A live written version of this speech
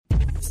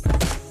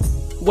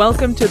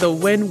Welcome to the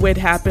When Wit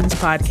Happens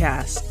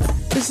podcast.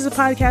 This is a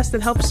podcast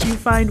that helps you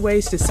find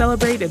ways to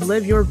celebrate and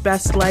live your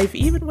best life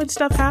even when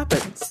stuff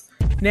happens.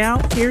 Now,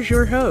 here's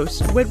your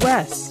host, Whit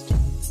West.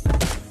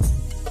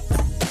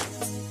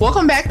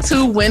 Welcome back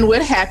to When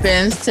Wit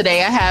Happens.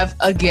 Today I have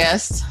a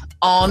guest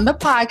on the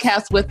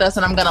podcast with us,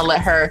 and I'm going to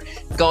let her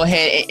go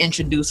ahead and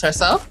introduce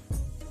herself.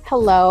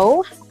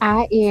 Hello,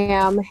 I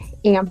am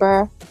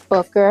Amber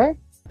Booker.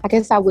 I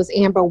guess I was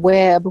Amber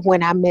Webb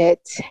when I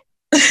met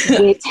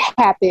Wit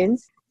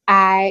Happens.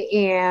 I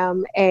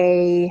am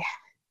a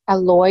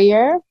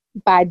lawyer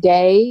by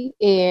day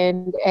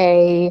and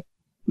a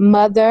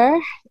mother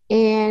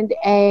and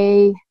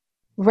a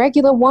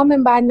regular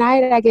woman by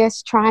night, I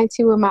guess, trying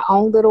to, in my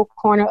own little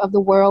corner of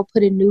the world,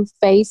 put a new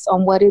face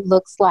on what it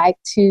looks like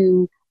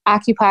to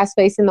occupy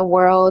space in the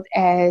world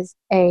as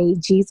a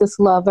Jesus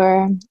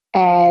lover,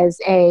 as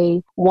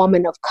a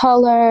woman of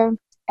color,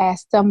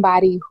 as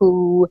somebody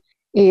who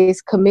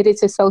is committed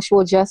to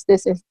social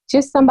justice, and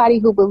just somebody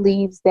who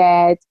believes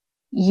that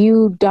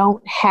you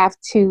don't have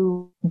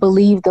to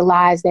believe the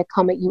lies that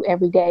come at you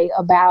every day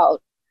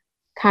about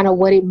kind of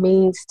what it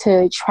means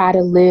to try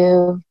to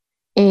live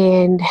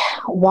and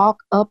walk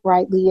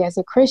uprightly as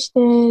a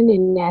Christian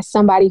and as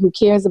somebody who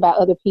cares about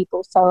other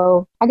people.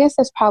 So I guess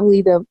that's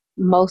probably the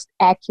most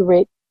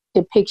accurate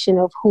depiction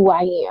of who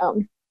I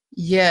am.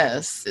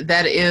 Yes,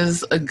 that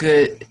is a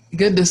good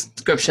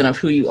description of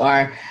who you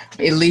are.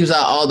 It leaves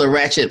out all the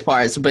ratchet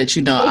parts, but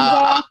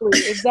Exactly.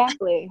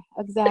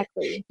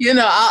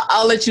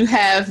 I'll let you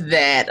have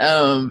that.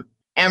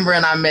 Amber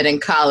and I met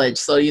in college,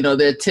 so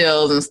there are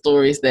tales and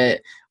stories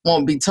that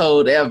won't be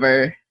told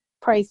ever.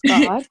 Praise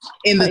God.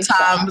 in the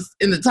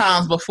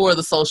times before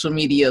the social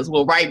medias,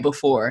 right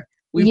before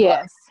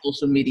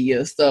social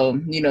media. So,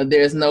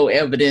 there's no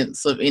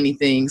evidence of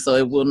anything, so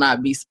it will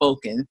not be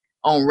spoken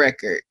on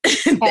record.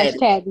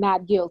 Hashtag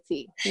not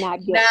guilty.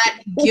 Not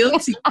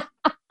guilty.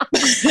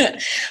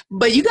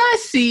 But you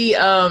guys see,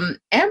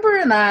 Amber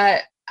and I,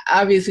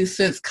 obviously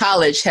since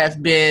college,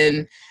 have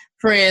been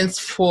friends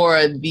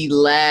for the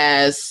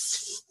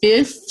last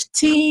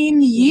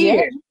 15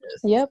 years.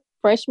 Yep.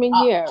 Freshman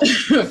year.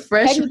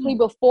 Technically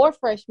before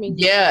freshman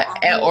year. Yeah,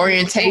 at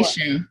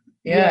orientation.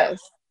 Yeah. Yes.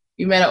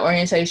 You met at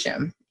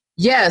orientation.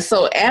 Yeah,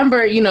 so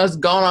Amber, has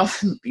gone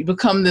off,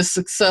 become this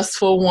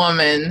successful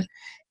woman.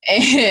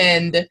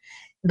 And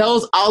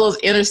all those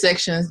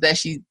intersections that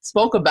she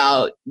spoke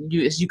about,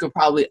 you could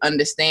probably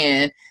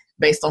understand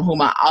based on who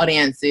my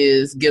audience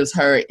is, gives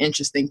her an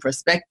interesting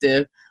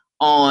perspective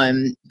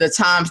on the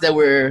times that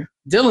we're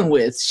dealing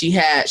with. She's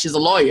a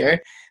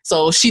lawyer,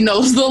 so she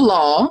knows the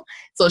law.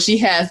 So she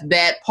has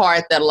that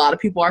part that a lot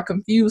of people are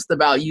confused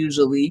about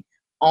usually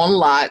on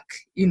lock,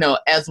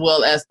 as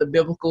well as the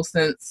biblical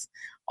sense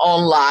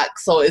on lock.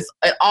 So it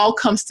all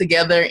comes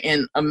together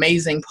in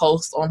amazing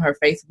posts on her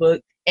Facebook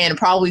and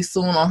probably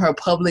soon on her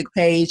public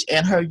page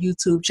and her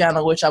YouTube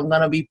channel, which I'm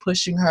going to be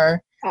pushing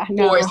her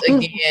towards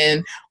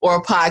again, or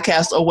a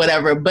podcast or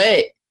whatever.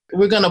 But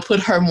we're going to put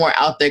her more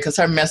out there because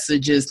her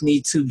messages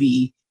need to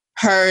be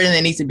heard and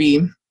they need to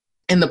be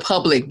in the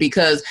public,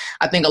 because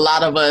I think a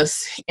lot of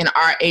us in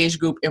our age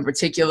group in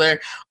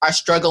particular are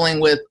struggling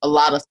with a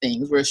lot of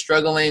things. We're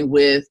struggling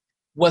with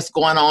what's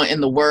going on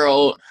in the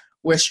world.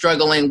 We're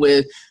struggling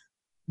with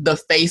the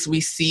face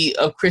we see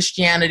of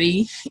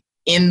Christianity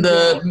in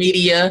the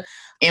media.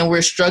 And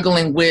we're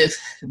struggling with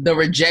the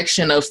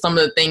rejection of some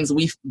of the things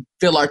we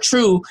feel are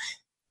true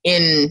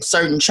in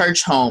certain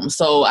church homes.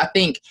 So I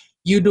think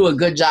you do a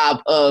good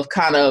job of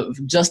kind of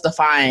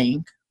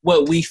justifying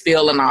what we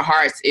feel in our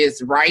hearts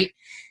is right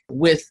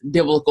with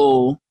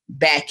biblical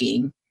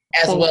backing,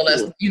 as well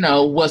as,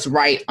 what's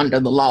right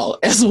under the law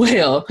as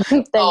well.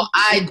 So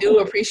I do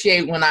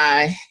appreciate when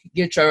I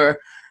get your,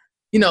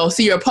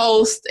 see your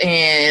post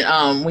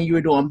and when you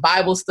were doing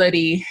Bible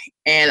study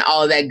and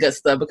all of that good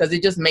stuff, because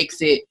it just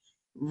makes it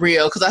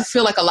real. Because I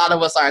feel like a lot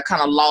of us are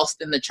kind of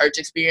lost in the church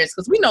experience,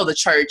 because we know the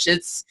church,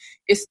 it's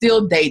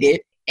still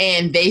dated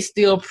and they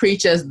still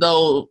preach as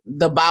though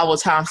the Bible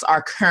times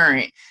are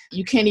current.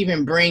 You can't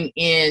even bring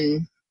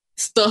in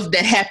stuff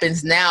that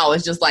happens now.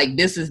 It's just like,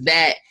 this is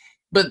that.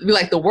 But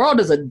the world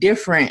is a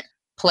different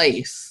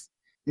place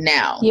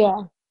now.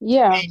 Yeah.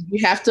 And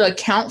you have to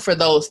account for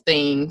those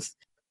things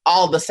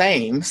all the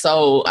same.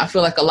 So I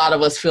feel like a lot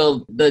of us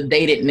feel the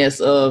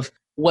datedness of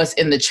what's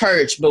in the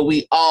church, but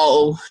we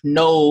all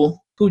know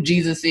who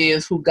Jesus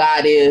is, who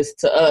God is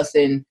to us.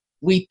 And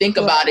we think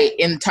about it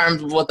in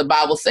terms of what the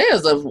Bible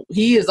says of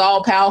he is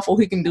all powerful.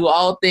 He can do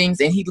all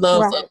things and he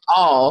loves us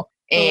all.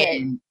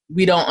 And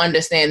we don't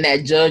understand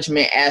that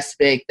judgment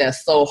aspect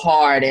that's so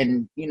hard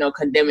and,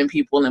 condemning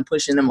people and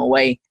pushing them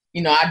away.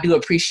 I do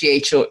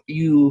appreciate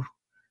you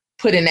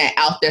putting that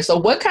out there. So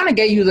what kind of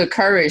gave you the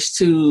courage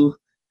to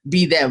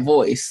be that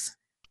voice?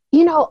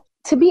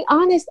 To be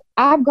honest,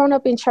 I've grown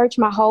up in church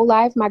my whole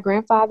life. My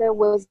grandfather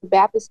was a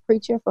Baptist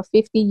preacher for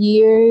 50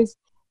 years.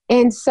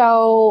 And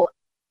so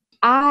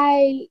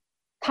I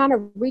kind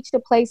of reached a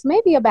place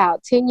maybe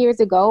about 10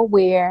 years ago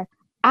where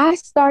I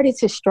started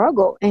to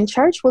struggle, and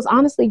church was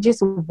honestly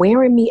just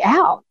wearing me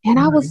out. And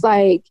I was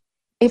like,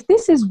 if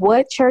this is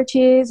what church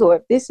is, or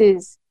if this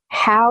is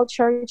how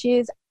church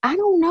is, I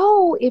don't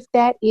know if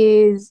that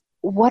is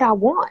what I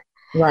want.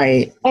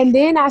 Right. And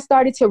then I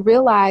started to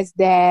realize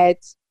that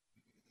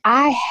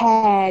I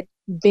had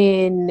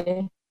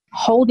been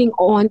holding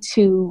on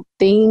to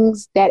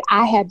things that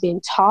I had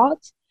been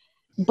taught,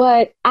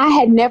 but I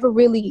had never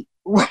really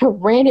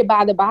ran it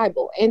by the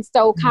Bible. And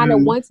so kind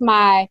of once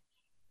my,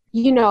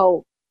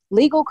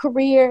 legal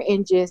career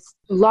and just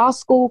law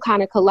school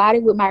kind of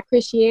collided with my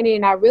Christianity,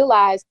 and I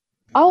realized,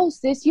 oh,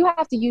 sis, you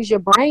have to use your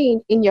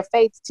brain in your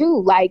faith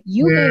too. Like,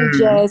 you've been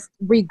just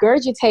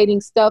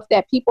regurgitating stuff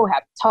that people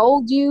have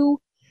told you,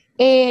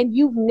 and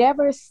you've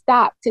never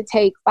stopped to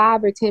take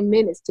 5 or 10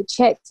 minutes to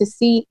check to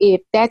see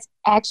if that's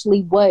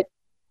actually what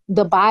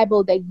the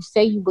Bible that you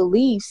say you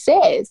believe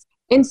says.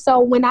 And so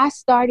when I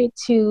started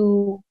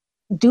to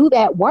do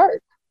that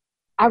work,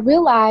 I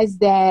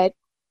realized that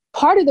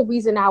part of the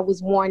reason I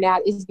was worn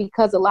out is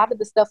because a lot of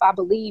the stuff I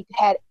believed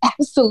had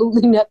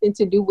absolutely nothing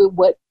to do with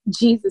what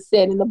Jesus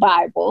said in the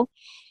Bible.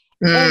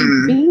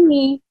 And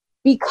B,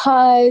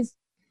 because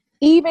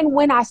even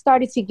when I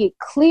started to get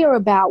clear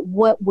about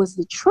what was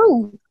the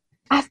truth,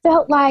 I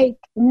felt like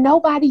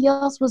nobody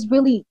else was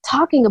really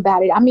talking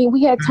about it. I mean,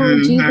 we had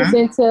turned Jesus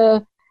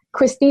into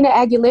Christina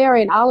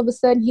Aguilera, and all of a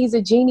sudden he's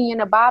a genie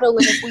in a bottle.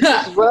 And if we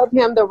just rub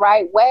him the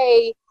right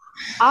way,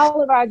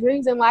 all of our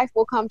dreams in life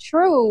will come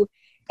true.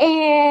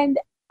 And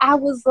I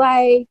was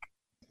like,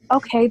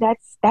 okay,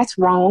 that's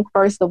wrong,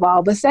 first of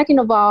all. But second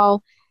of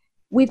all,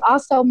 we've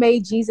also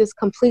made Jesus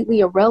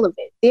completely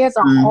irrelevant. There's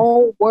a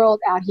whole world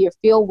out here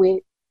filled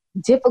with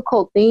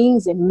difficult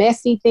things and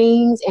messy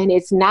things, and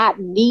it's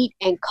not neat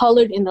and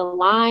colored in the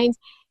lines.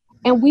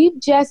 And we've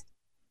just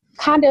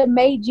kind of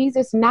made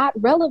Jesus not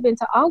relevant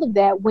to all of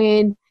that,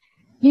 when,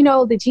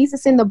 the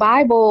Jesus in the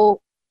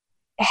Bible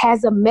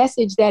has a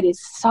message that is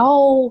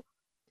so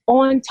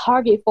on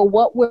target for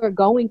what we're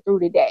going through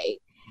today.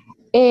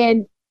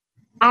 And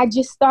I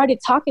just started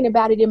talking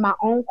about it in my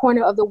own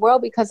corner of the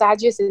world, because I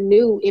just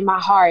knew in my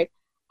heart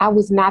I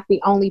was not the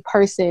only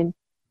person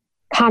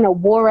kind of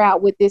wore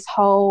out with this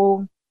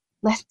whole,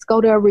 let's go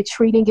to a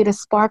retreat and get a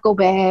sparkle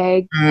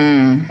bag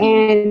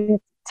and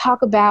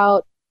talk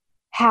about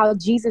how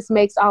Jesus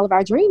makes all of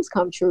our dreams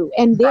come true.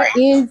 And there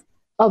is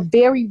a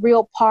very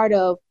real part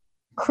of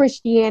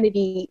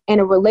Christianity and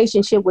a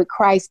relationship with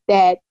Christ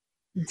that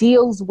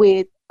deals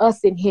with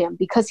us and him,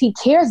 because he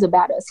cares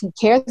about us. He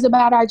cares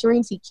about our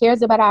dreams. He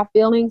cares about our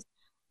feelings,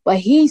 but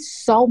he's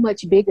so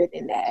much bigger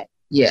than that.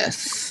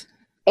 Yes.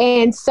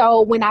 And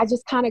so when I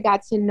just kind of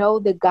got to know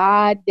the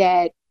God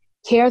that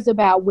cares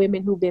about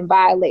women who've been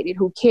violated,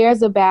 who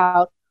cares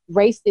about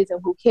racism,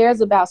 who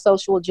cares about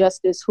social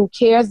justice, who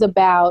cares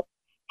about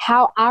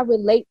how I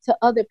relate to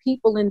other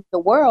people in the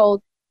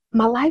world,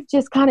 my life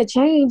just kind of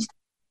changed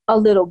a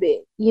little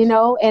bit,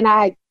 and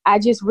I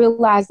just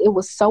realized it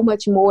was so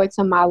much more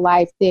to my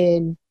life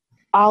than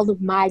all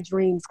of my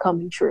dreams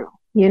coming true,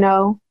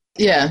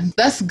 Yeah,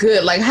 that's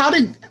good. Like,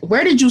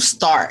 where did you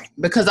start?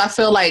 Because I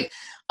feel like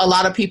a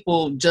lot of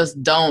people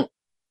just don't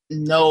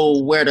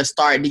know where to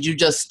start. Did you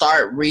just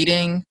start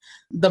reading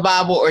the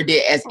Bible, or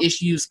as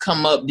issues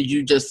come up, did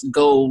you just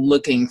go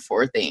looking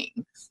for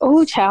things?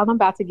 Oh, child, I'm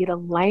about to get a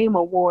lame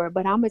award,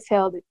 but I'm going to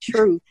tell the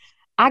truth.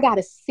 I got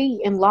a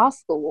C in law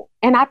school,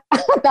 and I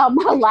thought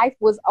my life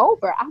was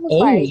over. I was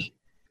like,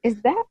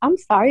 is that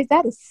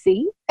a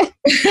C?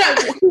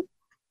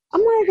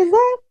 I'm like,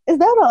 is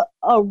that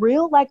a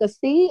real, like, a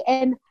C?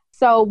 And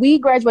so we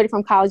graduated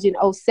from college in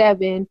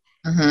 2007.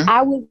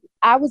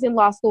 I was in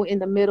law school in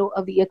the middle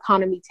of the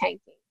economy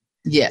tanking.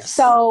 Yes.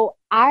 So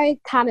I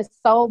kind of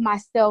sold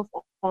myself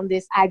on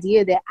this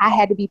idea that I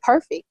had to be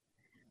perfect,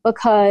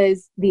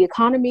 because the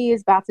economy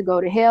is about to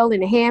go to hell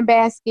in a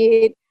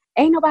handbasket.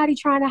 Ain't nobody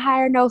trying to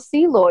hire no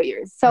C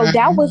lawyers. So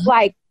that was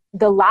like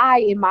the lie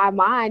in my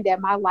mind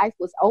that my life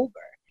was over.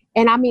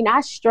 And I mean,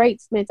 I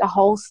straight spent a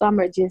whole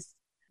summer just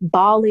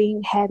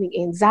bawling, having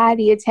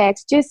anxiety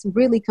attacks, just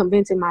really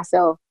convincing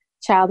myself,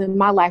 child, that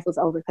my life was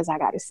over because I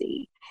got a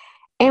C.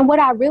 And what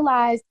I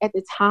realized at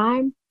the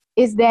time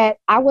is that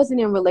I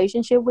wasn't in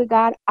relationship with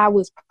God. I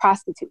was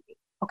prostituting,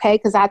 okay?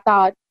 Because I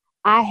thought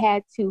I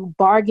had to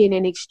bargain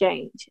in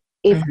exchange.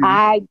 If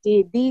I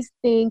did these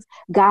things,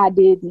 God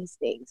did these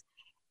things.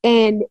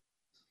 And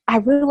I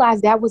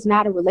realized that was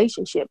not a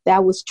relationship.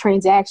 That was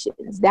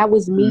transactions. That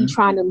was me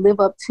trying to live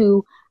up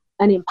to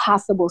an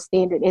impossible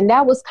standard. And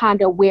that was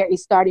kind of where it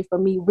started for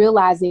me,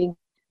 realizing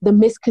the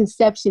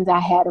misconceptions I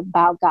had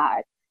about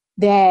God,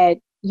 that,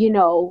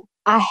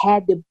 I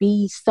had to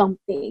be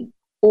something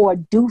or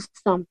do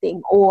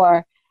something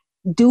or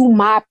do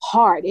my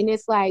part. And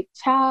it's like,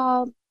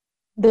 child,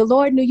 the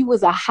Lord knew you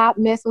was a hot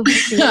mess when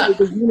he created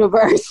the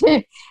universe.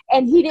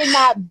 And he did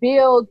not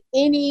build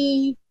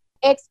any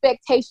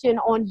expectation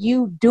on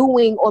you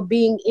doing or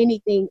being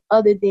anything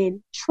other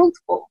than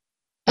truthful.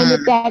 And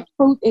if that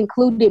truth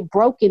included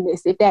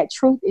brokenness, if that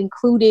truth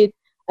included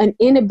an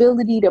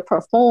inability to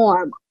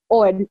perform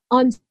or an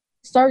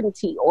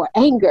uncertainty or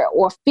anger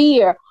or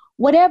fear,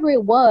 whatever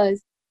it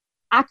was,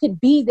 I could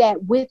be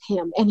that with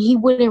him and he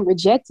wouldn't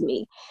reject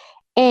me.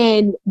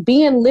 And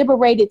being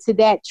liberated to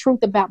that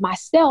truth about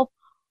myself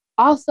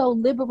also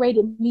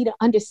liberated me to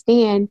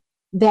understand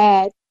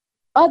that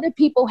other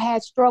people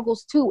had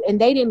struggles too, and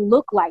they didn't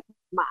look like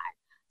mine.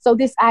 So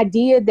this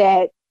idea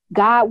that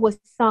God was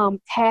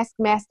some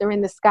taskmaster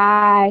in the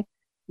sky,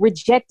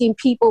 rejecting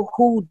people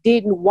who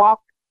didn't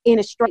walk in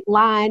a straight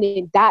line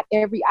and dot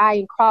every I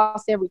and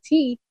cross every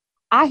T,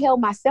 I held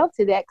myself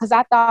to that because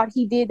I thought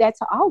he did that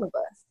to all of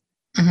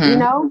us, you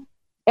know?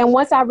 And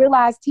once I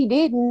realized he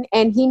didn't,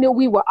 and he knew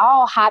we were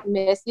all hot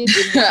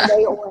messes in one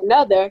way or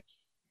another,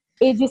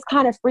 it just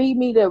kind of freed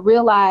me to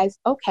realize,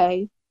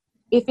 okay,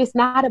 if it's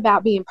not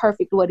about being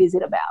perfect, what is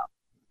it about?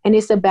 And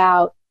it's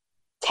about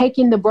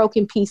taking the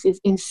broken pieces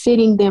and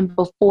sitting them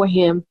before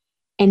him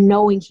and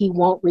knowing he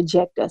won't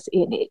reject us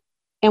in it.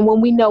 And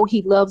when we know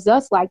he loves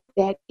us like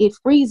that, it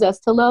frees us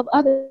to love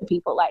other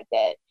people like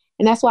that.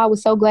 And that's why I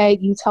was so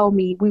glad you told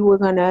me we were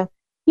going to,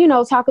 you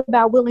know, talk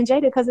about Will and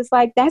Jada, because it's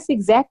like, that's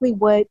exactly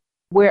what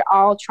we're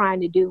all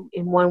trying to do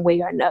in one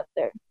way or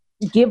another.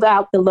 Give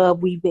out the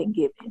love we've been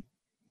given.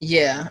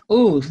 Yeah.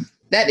 Ooh,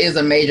 that is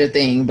a major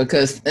thing,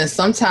 because and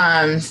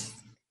sometimes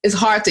it's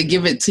hard to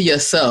give it to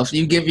yourself.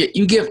 You give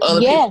other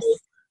people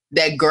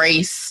that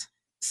grace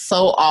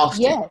so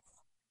often,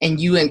 and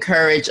you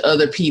encourage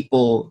other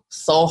people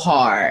so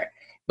hard.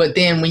 But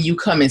then when you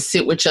come and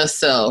sit with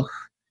yourself,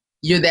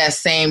 you're that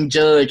same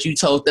judge you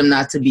told them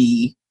not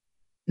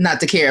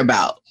to care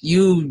about.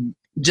 You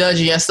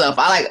judging yourself.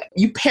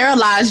 You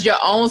paralyze your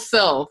own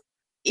self.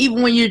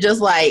 Even when you're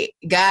just like,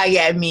 God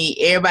got me,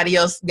 everybody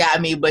else got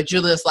me, but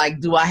you're just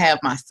like, do I have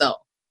myself?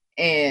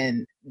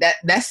 And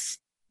that's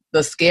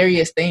the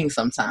scariest thing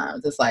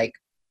sometimes. It's like,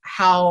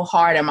 how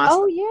hard am I?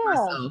 Oh, yeah.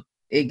 Myself?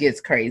 It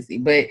gets crazy.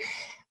 But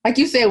like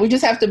you said, we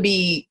just have to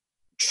be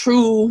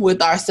true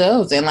with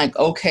ourselves and like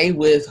okay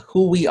with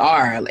who we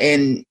are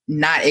and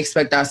not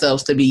expect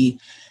ourselves to be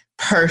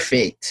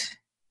perfect.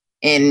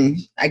 And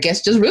I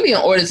guess just really in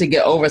order to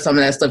get over some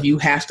of that stuff, you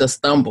have to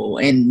stumble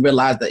and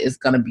realize that it's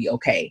going to be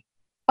okay.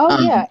 Oh,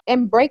 yeah.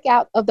 And break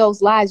out of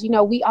those lies. You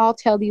know, we all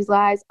tell these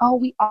lies. Oh,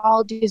 we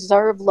all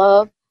deserve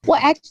love. Well,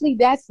 actually,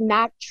 that's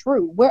not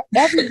true.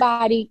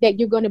 Everybody that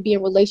you're going to be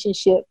in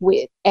relationship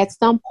with at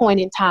some point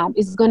in time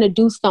is going to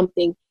do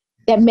something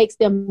that makes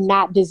them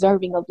not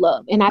deserving of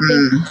love. And I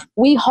think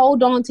we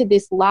hold on to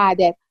this lie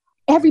that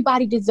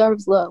everybody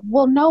deserves love.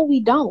 Well, no, we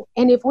don't.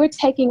 And if we're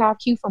taking our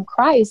cue from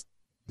Christ,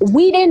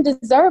 we didn't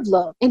deserve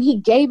love, and he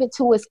gave it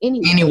to us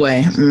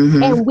anyway.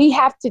 And we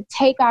have to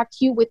take our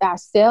cue with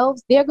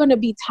ourselves. There are going to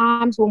be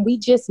times when we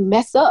just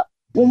mess up.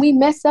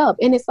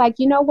 And it's like,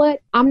 you know what?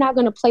 I'm not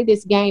going to play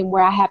this game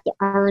where I have to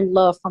earn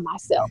love for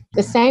myself.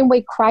 The same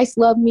way Christ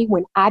loved me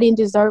when I didn't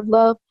deserve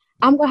love,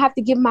 I'm going to have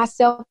to give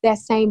myself that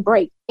same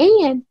break.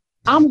 And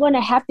I'm going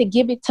to have to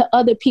give it to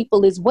other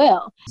people as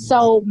well.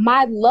 So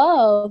my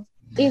love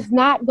is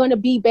not going to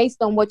be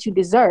based on what you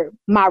deserve.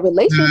 My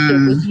relationship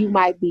with you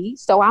might be.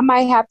 So I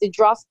might have to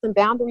draw some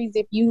boundaries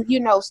if you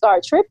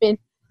start tripping.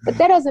 But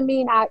that doesn't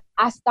mean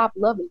I stop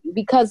loving you.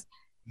 Because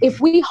if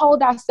we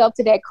hold ourselves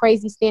to that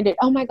crazy standard,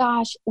 oh my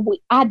gosh,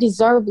 I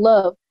deserve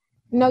love.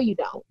 No, you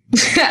don't.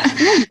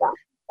 No, you don't.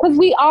 Because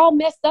we all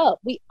mess up.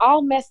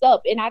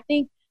 And I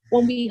think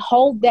when we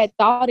hold that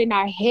thought in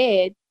our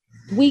head,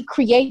 we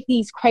create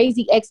these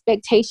crazy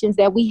expectations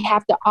that we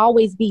have to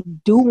always be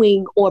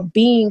doing or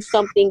being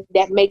something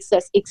that makes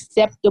us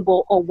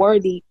acceptable or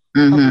worthy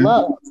of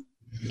love.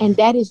 And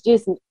that is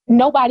just,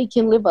 nobody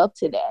can live up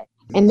to that.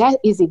 And that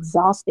is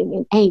exhausting,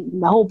 and ain't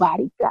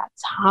nobody got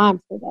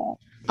time for that.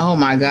 Oh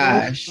my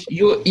gosh.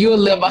 You'll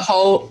live a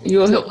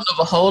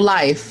whole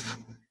life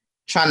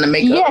trying to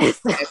make up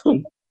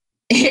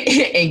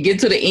and get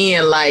to the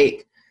end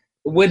like,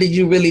 what did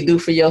you really do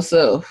for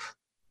yourself?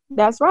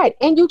 That's right.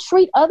 And you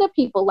treat other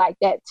people like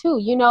that too,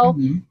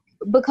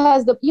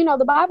 because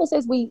the Bible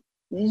says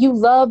you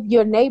love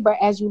your neighbor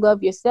as you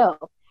love yourself.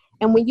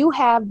 And when you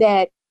have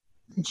that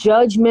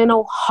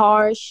judgmental,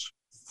 harsh,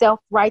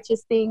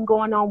 self-righteous thing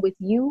going on with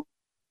you,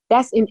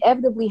 that's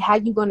inevitably how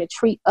you're going to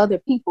treat other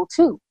people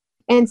too.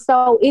 And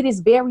so it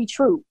is very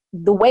true.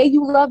 The way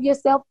you love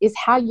yourself is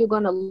how you're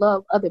going to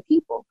love other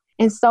people.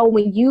 And so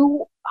when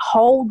you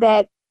hold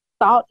that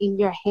thought in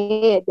your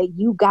head that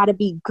you got to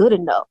be good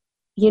enough,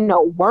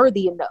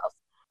 worthy enough,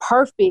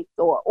 perfect,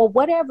 or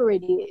whatever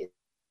it is,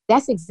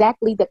 that's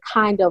exactly the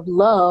kind of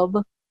love,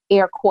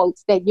 air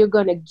quotes, that you're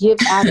going to give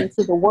out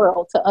into the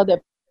world to other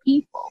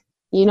people.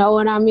 You know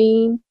what I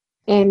mean?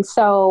 And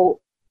so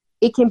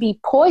it can be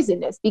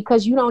poisonous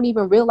because you don't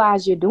even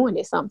realize you're doing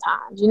it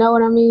sometimes. You know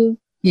what I mean?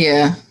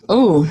 Yeah.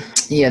 Oh,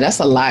 yeah, that's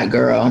a lot,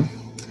 girl.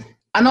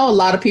 I know a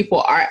lot of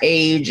people our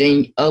age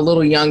and a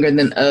little younger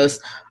than us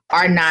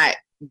are not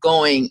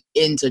going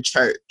into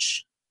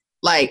church.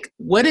 Like,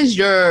 what is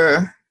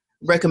your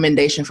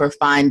recommendation for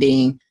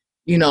finding,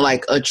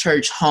 like a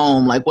church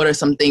home? Like, what are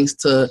some things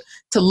to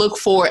look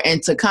for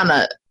and to kind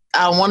of,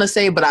 I don't want to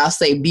say, but I'll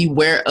say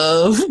beware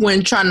of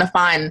when trying to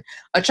find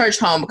a church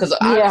home? Because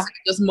I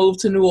just moved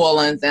to New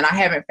Orleans and I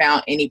haven't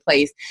found any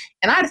place.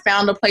 And I'd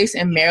found a place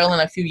in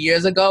Maryland a few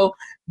years ago,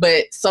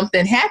 but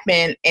something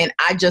happened and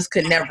I just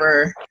could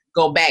never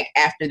go back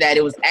after that.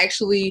 It was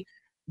actually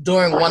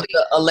during one of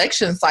the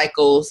election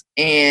cycles,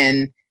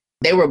 and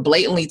they were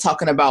blatantly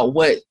talking about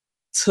what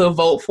to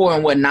vote for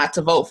and what not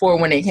to vote for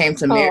when it came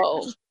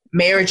to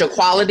marriage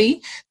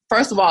equality.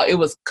 First of all, it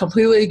was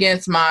completely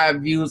against my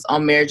views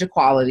on marriage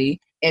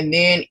equality. And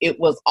then it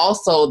was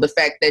also the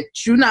fact that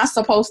you're not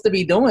supposed to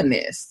be doing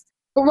this.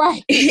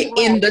 Right.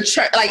 In the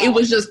church. Like, it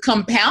was just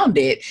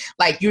compounded.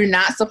 Like, you're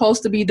not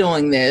supposed to be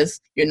doing this.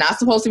 You're not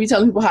supposed to be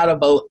telling people how to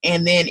vote.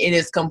 And then it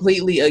is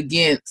completely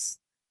against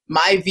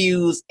my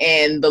views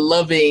and the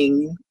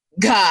loving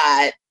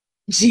God,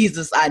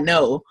 Jesus, I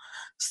know.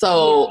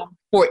 So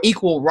for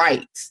equal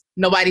rights,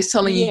 nobody's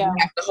telling you you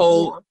have to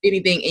hold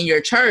anything in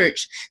your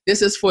church.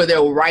 This is for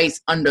their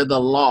rights under the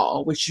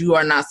law, which you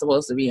are not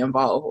supposed to be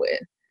involved with.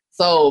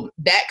 So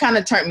that kind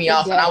of turned me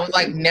off, and I was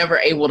like never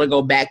able to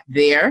go back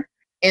there.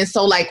 And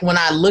so like when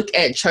I look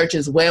at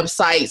churches'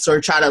 websites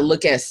or try to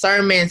look at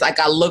sermons, like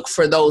I look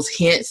for those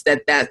hints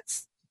that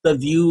that's the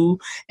view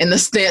and the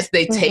stance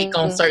they take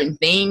on certain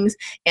things,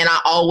 and I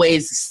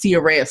always see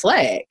a red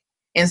flag.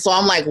 And so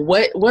I'm like,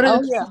 what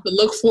are the things to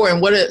look for,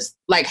 and what is,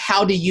 like,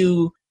 how do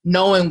you,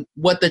 knowing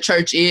what the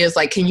church is,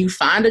 like, can you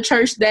find a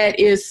church that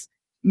is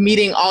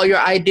meeting all your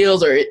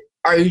ideals, or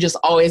are you just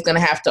always going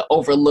to have to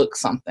overlook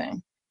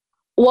something?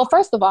 Well,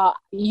 first of all,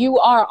 you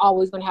are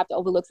always going to have to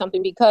overlook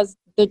something, because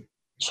the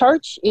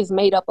church is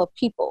made up of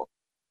people,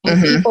 and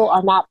people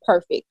are not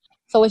perfect.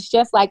 So it's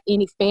just like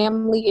any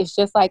family. It's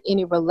just like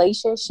any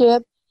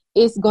relationship.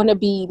 It's going to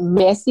be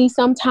messy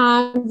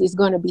sometimes. It's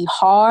going to be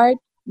hard.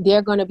 There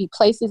are going to be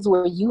places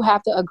where you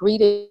have to agree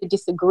to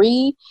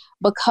disagree,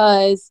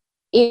 because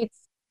it's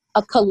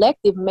a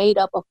collective made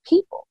up of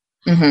people.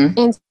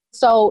 And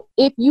so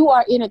if you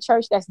are in a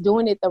church that's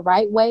doing it the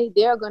right way,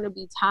 there are going to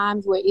be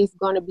times where it's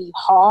going to be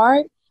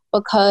hard,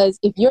 because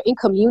if you're in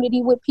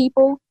community with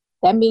people,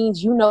 that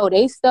means you know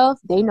their stuff,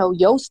 they know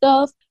your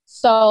stuff.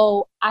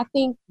 So I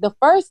think the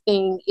first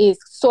thing is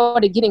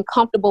sort of getting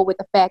comfortable with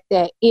the fact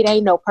that it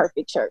ain't no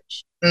perfect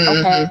church.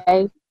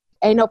 Okay?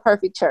 Ain't no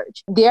perfect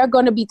church. There are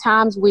going to be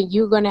times when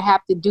you're going to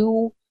have to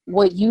do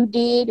what you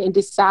did and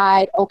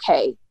decide,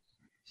 okay,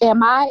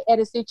 am I at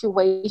a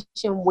situation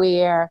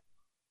where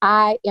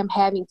I am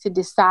having to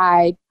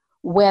decide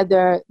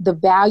whether the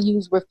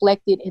values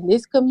reflected in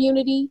this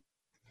community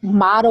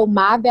model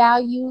my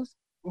values,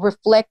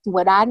 reflect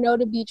what I know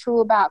to be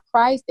true about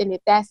Christ? And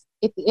if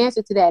the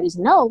answer to that is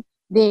no,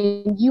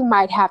 then you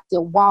might have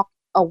to walk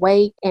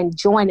away and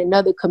join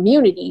another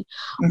community.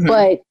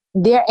 But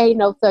there ain't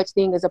no such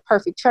thing as a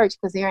perfect church,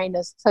 because there ain't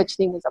no such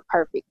thing as a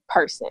perfect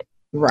person.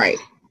 Right.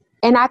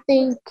 And I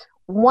think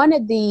one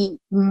of the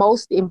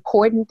most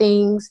important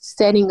things,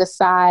 setting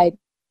aside,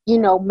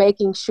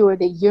 making sure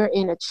that you're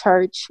in a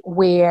church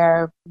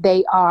where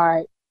they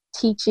are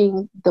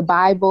teaching the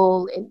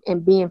Bible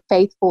and being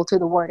faithful to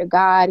the Word of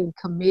God and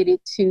committed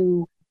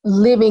to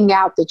living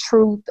out the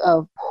truth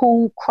of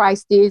who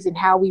Christ is and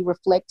how we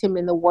reflect him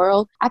in the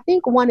world. I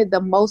think one of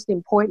the most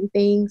important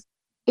things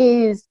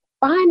is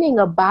finding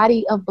a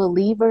body of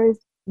believers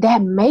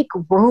that make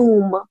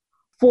room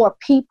for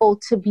people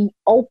to be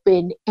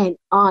open and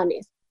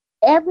honest.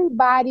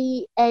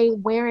 Everybody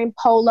ain't wearing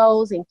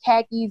polos and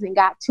khakis and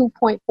got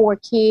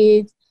 2.4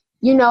 kids,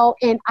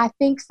 and I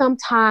think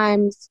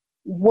sometimes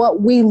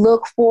what we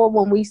look for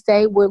when we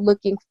say we're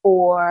looking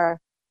for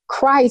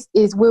Christ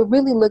is we're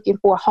really looking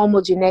for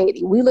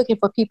homogeneity. We're looking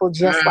for people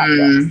just like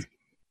us.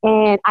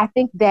 And I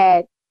think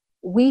that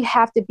we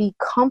have to be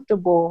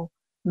comfortable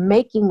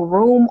making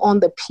room on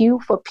the pew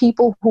for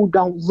people who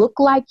don't look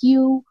like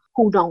you,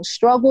 who don't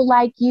struggle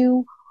like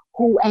you,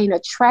 who ain't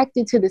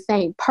attracted to the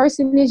same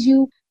person as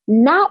you,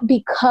 not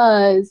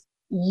because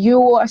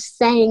you're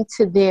saying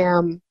to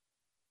them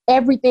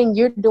everything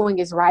you're doing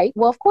is right.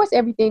 Well, of course,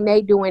 everything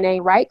they doing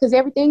ain't right, because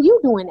everything you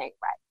doing ain't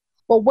right.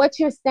 But what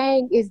you're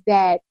saying is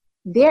that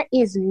there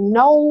is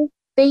no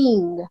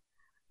thing,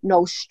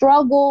 no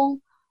struggle,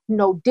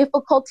 no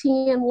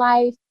difficulty in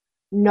life,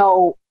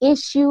 no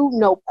issue,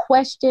 no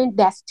question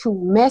that's too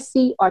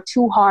messy or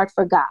too hard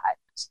for God.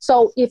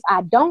 So if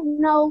I don't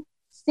know,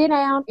 sit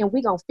down and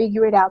we're going to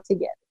figure it out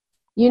together.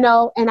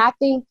 And I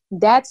think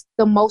that's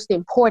the most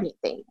important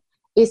thing.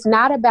 It's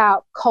not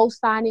about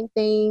co-signing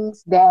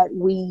things that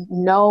we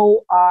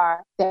know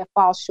that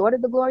fall short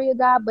of the glory of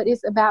God, but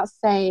it's about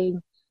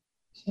saying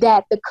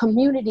that the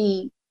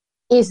community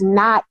is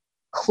not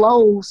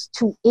closed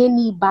to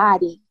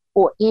anybody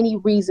for any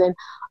reason,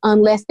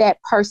 unless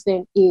that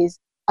person is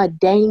a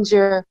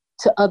danger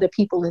to other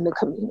people in the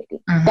community.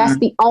 That's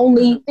the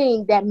only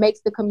thing that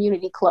makes the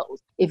community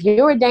closed. If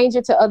you're a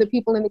danger to other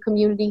people in the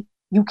community,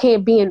 you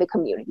can't be in the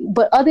community.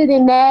 But other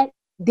than that,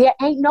 there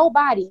ain't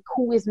nobody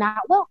who is not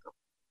welcome.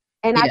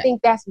 And I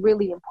think that's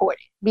really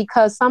important,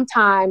 because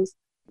sometimes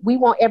we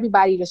want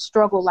everybody to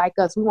struggle like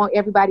us. We want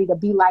everybody to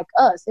be like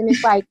us. And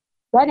it's like,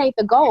 that ain't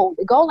the goal.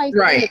 The goal ain't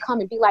for them to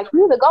come and be like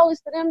you. The goal is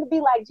for them to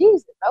be like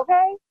Jesus.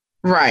 Okay.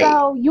 Right.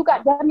 So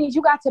that means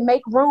you got to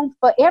make room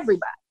for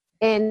everybody.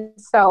 And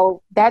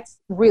so that's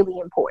really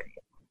important,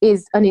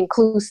 is an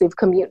inclusive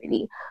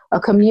community, a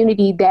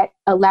community that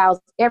allows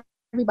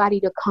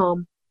everybody to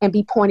come and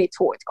be pointed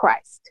towards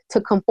Christ,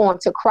 to conform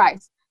to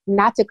Christ,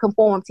 not to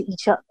conform to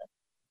each other,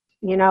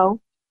 you know?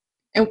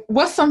 And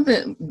what's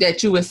something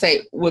that you would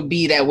say would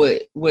be that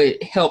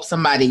would help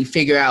somebody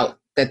figure out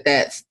that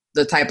that's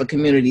the type of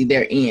community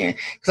they're in?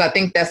 Because I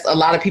think that's a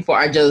lot of people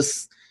are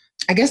just,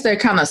 I guess they're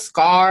kind of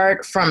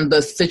scarred from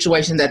the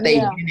situation that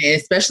they've been in,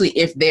 especially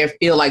if they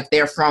feel like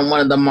they're from one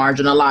of the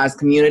marginalized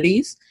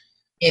communities.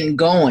 In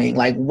going,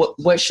 like,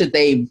 what should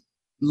they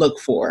look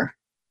for?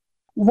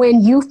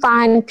 When you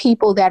find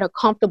people that are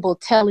comfortable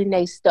telling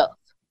their stuff,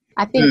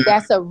 I think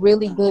that's a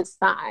really good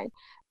sign.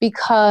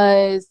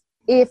 Because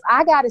if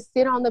I got to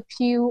sit on the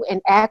pew and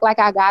act like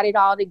I got it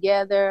all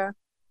together,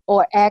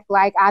 or act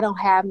like I don't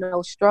have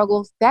no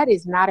struggles, that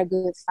is not a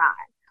good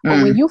sign.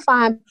 But when you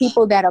find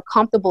people that are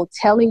comfortable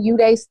telling you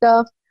their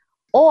stuff,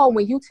 or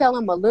when you tell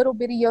them a little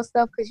bit of your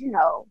stuff, because, you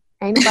know,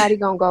 ain't nobody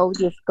going to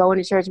just go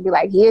into church and be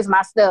like, here's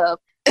my stuff.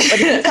 But if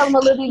you tell them a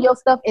little bit of your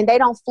stuff and they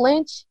don't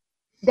flinch,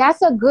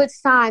 that's a good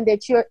sign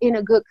that you're in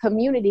a good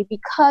community.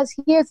 Because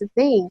here's the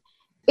thing,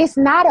 it's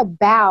not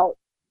about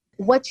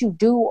what you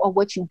do or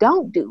what you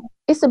don't do.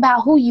 It's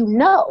about who you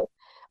know.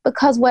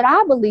 Because what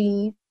I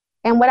believe,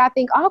 and what I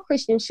think all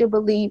Christians should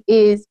believe,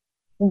 is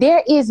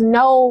there's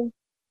no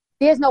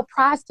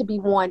prize to be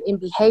won in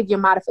behavior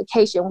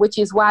modification, which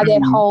is why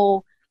that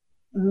whole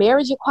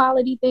marriage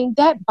equality thing,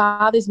 that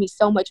bothers me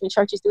so much when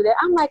churches do that.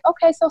 I'm like,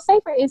 okay, so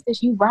say for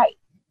instance, you right.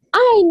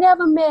 I ain't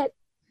never met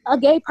a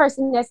gay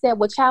person that said,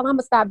 well, child, I'm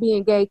gonna stop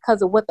being gay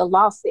because of what the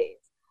law says.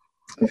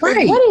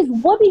 Right.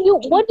 What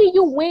do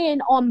you win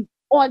on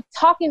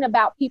talking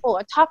about people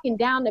or talking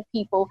down to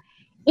people?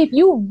 If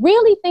you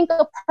really think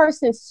a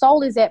person's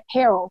soul is at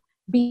peril,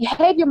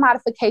 behavior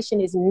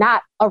modification is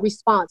not a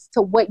response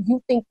to what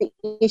you think the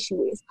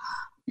issue is.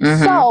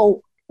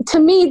 So to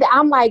me,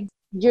 I'm like,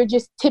 you're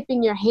just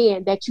tipping your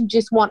hand that you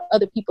just want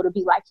other people to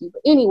be like you.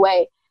 But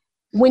anyway,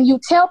 when you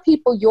tell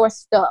people your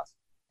stuff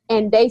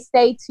and they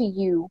say to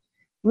you,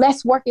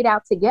 let's work it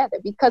out together.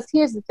 Because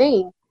here's the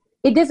thing,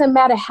 it doesn't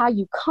matter how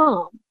you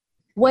come.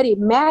 What it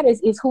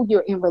matters is who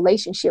you're in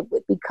relationship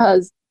with.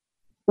 Because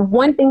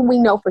one thing we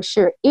know for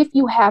sure, if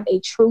you have a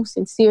true,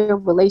 sincere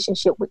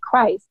relationship with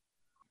Christ,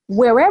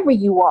 wherever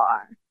you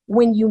are,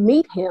 when you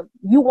meet him,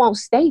 you won't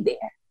stay there.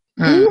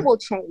 He will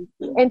change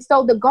you. And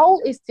so the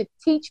goal is to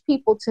teach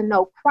people to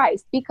know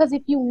Christ. Because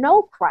if you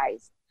know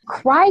Christ,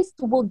 Christ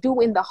will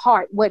do in the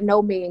heart what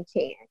no man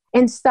can.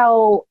 And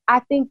so I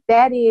think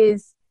that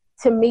is,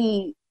 to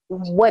me,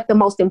 what the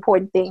most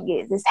important thing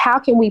is how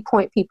can we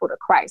point people to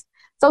Christ?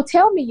 So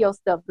tell me your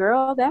stuff,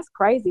 girl. That's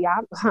crazy. I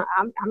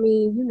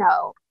mean, you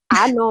know,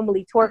 I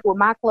normally twerk with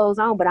my clothes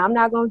on, but I'm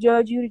not going to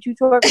judge you that you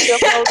twerk with your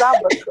clothes on.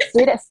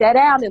 But sit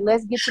down and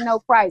let's get to know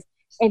Christ.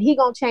 And he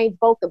going to change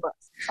both of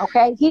us.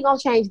 Okay. He going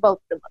to change both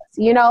of us,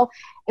 you know?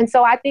 And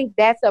so I think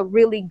that's a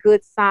really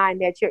good sign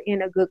that you're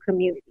in a good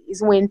community,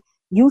 is when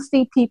you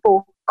see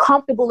people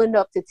comfortable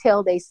enough to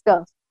tell their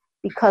stuff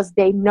because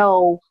they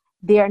know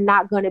they're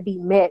not going to be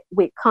met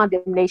with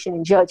condemnation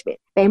and judgment.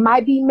 They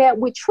might be met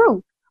with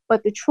truth,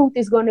 but the truth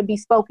is going to be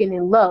spoken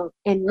in love,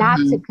 and not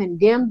to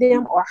condemn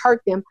them or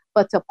hurt them,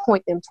 but to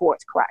point them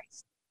towards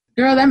Christ.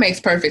 Girl, that makes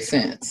perfect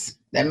sense.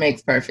 That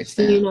makes perfect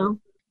sense. You know?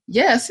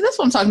 Yeah, see, that's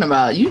what I'm talking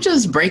about. You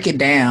just break it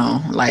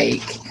down.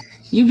 Like,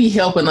 you be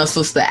helping us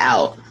sister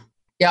out.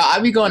 Y'all, I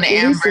be going to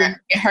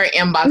Amber in her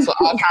inbox for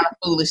all kind of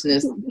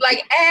foolishness.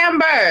 Like,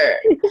 Amber,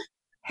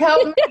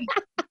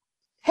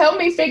 help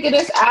me figure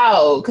this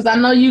out, because I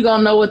know you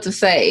gonna know what to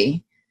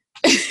say.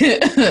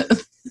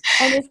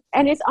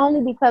 And it's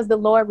only because the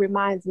Lord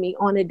reminds me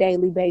on a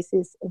daily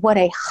basis what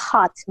a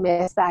hot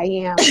mess I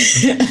am.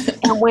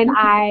 And when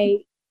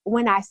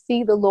I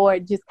see the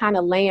Lord just kind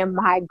of laying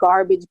my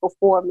garbage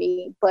before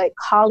me, but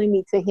calling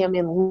me to him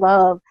in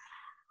love,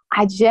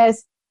 I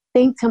just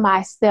think to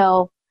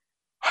myself,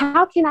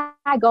 how can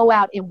I go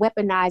out and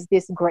weaponize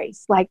this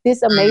grace? Like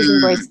this amazing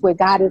grace where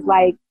God is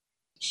like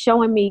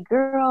showing me,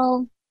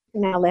 girl,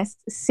 now let's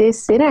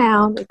sit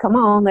down. Come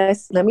on,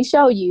 let me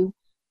show you.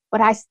 But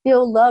I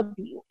still love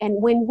you.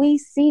 And when we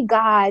see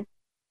God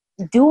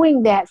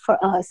doing that for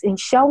us and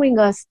showing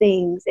us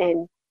things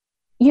and,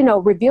 you know,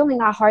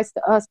 revealing our hearts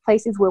to us,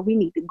 places where we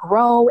need to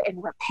grow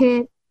and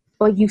repent,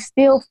 but you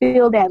still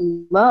feel that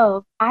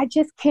love, I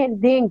just can't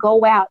then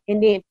go out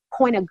and then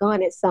point a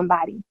gun at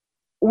somebody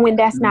when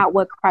that's not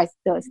what Christ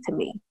does to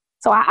me.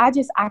 So I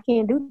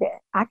can't do that.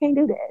 I can't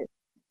do that.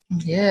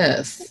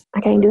 Yes. I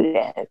can't do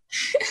that.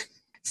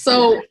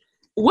 So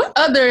what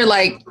other,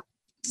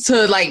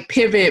 to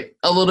pivot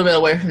a little bit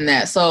away from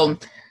that. So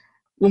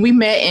when we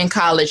met in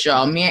college,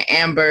 y'all, me and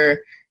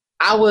Amber,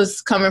 I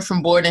was coming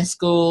from boarding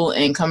school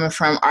and coming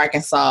from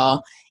Arkansas.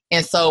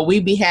 And so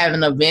we'd be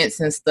having events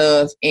and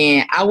stuff,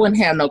 and I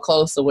wouldn't have no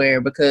clothes to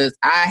wear because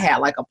I had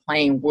like a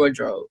plain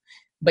wardrobe.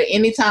 But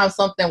anytime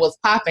something was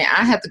popping,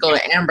 I had to go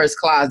to Amber's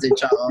closet,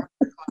 y'all,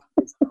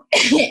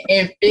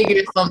 and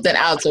figure something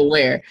out to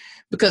wear.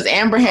 Because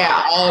Amber had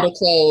all the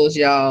clothes,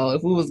 y'all.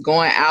 If we was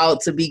going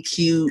out to be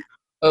cute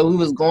or we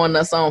was going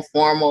to some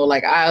formal.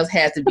 Like I always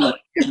had to be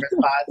in Amber's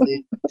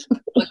closet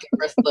looking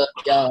for stuff,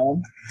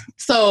 y'all.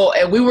 So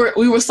and we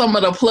were some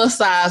of the plus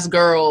size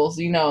girls,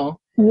 you know.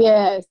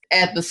 Yes.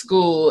 At the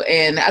school.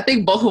 And I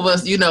think both of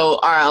us, you know,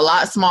 are a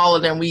lot smaller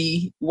than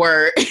we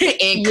were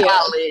in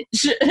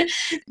college.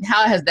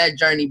 How has that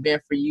journey been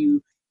for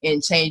you in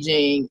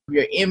changing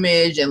your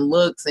image and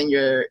looks and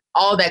your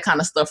all that kind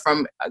of stuff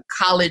from a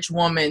college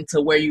woman to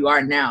where you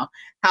are now?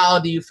 How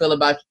do you feel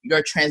about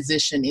your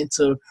transition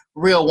into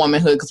real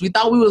womanhood? Because we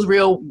thought we was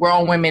real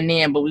grown women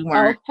then, but we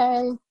weren't.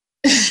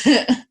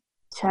 Okay.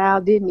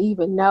 Child, didn't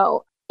even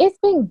know. It's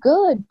been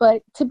good,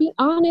 but to be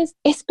honest,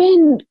 it's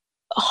been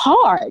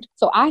hard.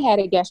 So I had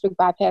a gastric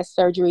bypass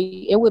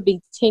surgery. It would be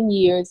 10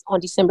 years on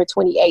December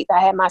 28th.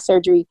 I had my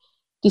surgery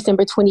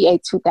December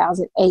 28th,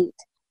 2008.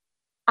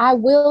 I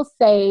will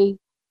say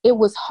it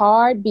was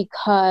hard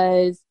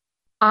because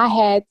I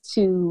had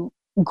to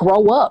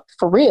grow up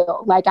for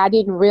real. Like I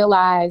didn't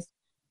realize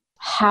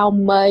how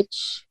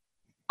much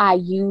I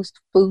used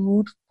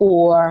food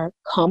for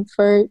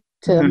comfort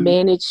to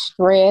manage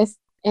stress.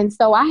 And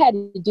so I had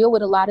to deal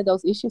with a lot of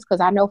those issues because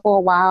I know for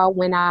a while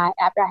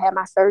after I had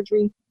my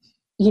surgery,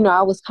 you know,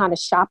 I was kind of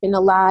shopping a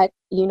lot,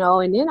 you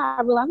know, and then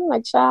I realized, I'm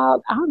like,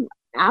 child,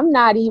 I'm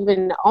not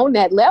even on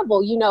that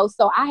level, you know,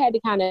 so I had to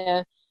kind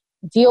of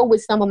deal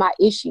with some of my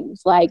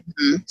issues. Like,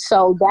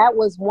 so that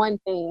was one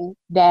thing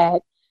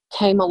that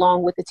came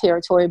along with the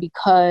territory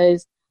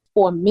because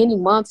for many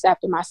months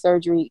after my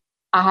surgery,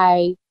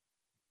 I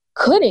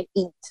couldn't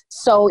eat.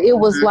 So it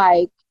was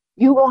like,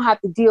 you're going to have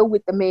to deal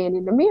with the man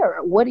in the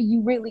mirror. What are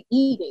you really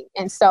eating?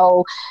 And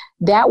so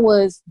that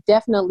was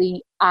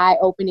definitely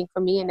eye-opening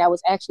for me. And that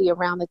was actually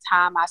around the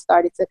time I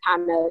started to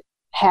kind of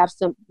have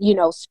some, you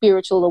know,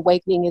 spiritual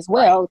awakening as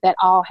well. That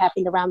all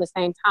happened around the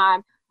same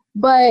time.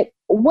 But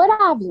what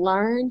I've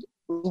learned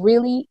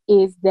really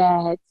is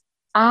that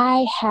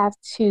I have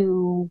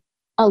to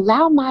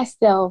allow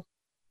myself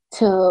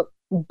to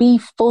be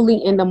fully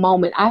in the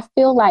moment. I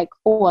feel like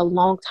for a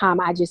long time,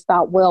 I just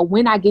thought, well,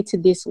 when I get to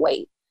this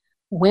weight,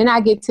 when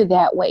I get to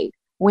that weight,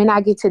 when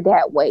I get to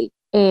that weight.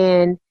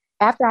 And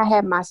after I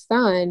had my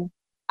son,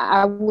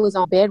 I was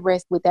on bed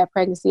rest with that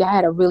pregnancy. I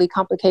had a really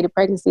complicated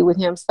pregnancy with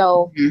him.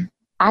 So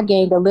I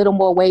gained a little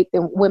more weight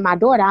than with my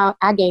daughter.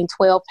 I gained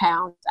 12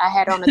 pounds. I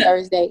had on a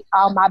Thursday.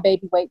 All my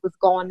baby weight was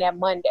gone that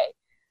Monday.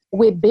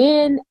 With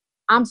Ben,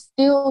 I'm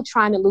still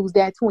trying to lose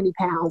that 20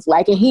 pounds.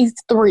 Like, and he's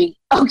 3.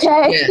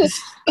 Okay. Yes.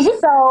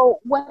 So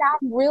what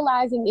I'm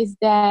realizing is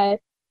that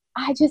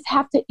I just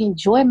have to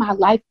enjoy my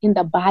life in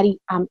the body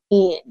I'm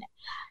in,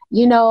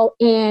 you know,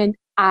 and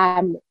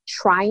I'm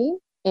trying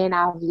and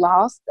I've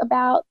lost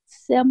about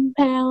 7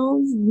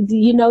 pounds,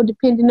 you know,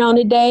 depending on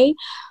the day.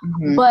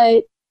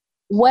 But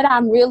what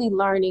I'm really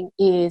learning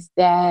is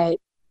that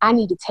I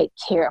need to take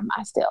care of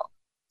myself.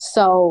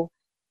 So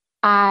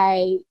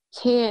I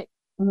can't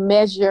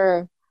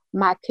measure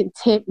my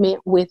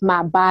contentment with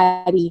my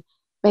body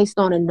based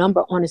on a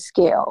number on a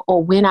scale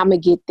or when I'm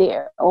going to get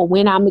there or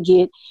when I'm going to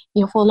get,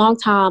 you know, for a long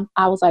time,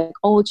 I was like,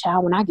 oh,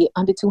 child, when I get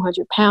under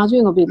 200 pounds, you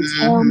ain't going to be able to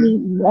tell me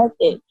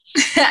nothing.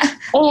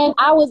 And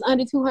I was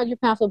under 200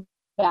 pounds for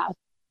about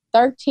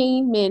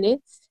 13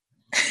 minutes.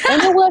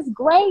 And it was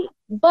great.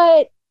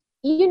 But,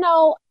 you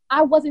know,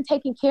 I wasn't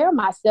taking care of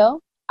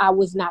myself. I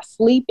was not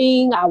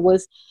sleeping. I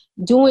was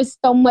doing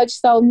so much.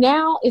 So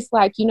now it's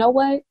like, you know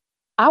what?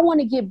 I want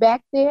to get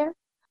back there,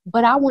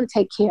 but I want to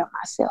take care of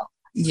myself.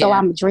 Yeah. So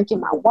I'm drinking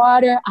my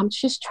water. I'm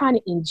just trying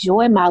to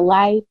enjoy my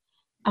life.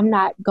 I'm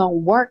not going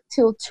to work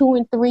till 2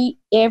 and 3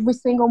 every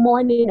single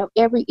morning or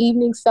every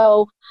evening.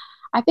 So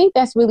I think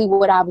that's really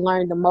what I've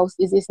learned the most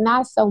is it's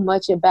not so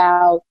much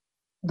about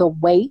the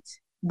weight,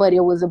 but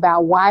it was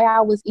about why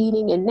I was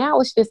eating. And now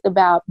it's just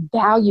about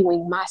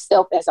valuing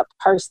myself as a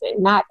person,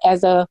 not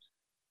as a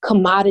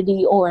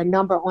commodity or a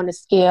number on a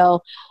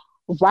scale.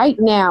 Right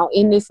now,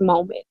 in this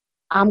moment,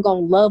 I'm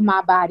going to love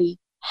my body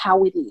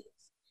how it is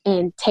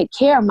and take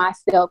care of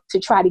myself to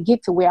try to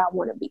get to where I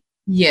want to be.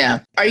 Yeah.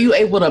 Are you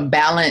able to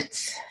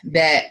balance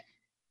that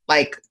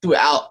like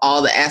throughout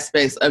all the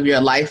aspects of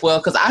your life well?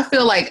 Because I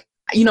feel like,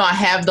 you know, I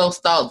have those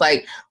thoughts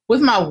like with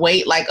my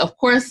weight, like, of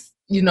course,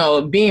 you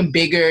know, being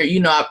bigger, you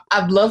know,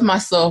 I've loved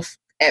myself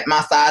at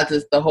my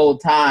sizes the whole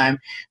time.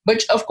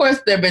 But of course,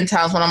 there have been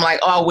times when I'm like,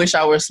 oh, I wish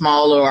I were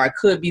smaller or I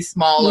could be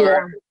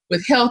smaller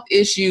with health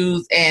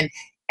issues. And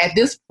at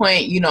this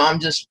point, you know, I'm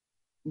just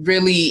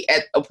really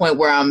at a point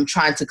where I'm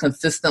trying to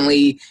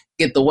consistently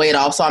get the weight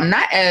off. So I'm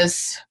not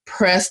as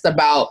pressed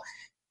about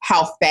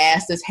how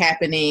fast it's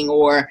happening,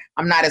 or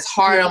I'm not as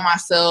hard on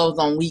myself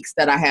on weeks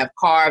that I have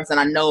carbs. And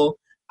I know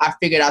I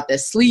figured out that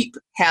sleep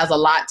has a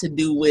lot to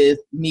do with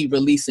me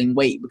releasing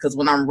weight, because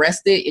when I'm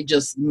rested, it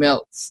just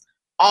melts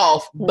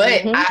off.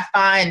 But I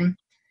find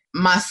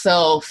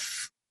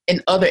myself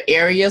in other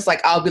areas,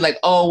 like I'll be like,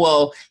 oh,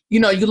 well, you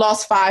know, you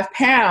lost 5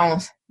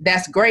 pounds.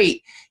 That's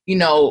great. You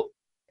know,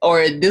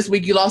 or this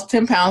week you lost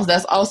 10 pounds.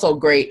 That's also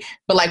great.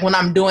 But like when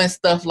I'm doing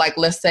stuff like,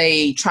 let's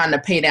say, trying to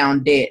pay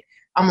down debt,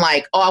 I'm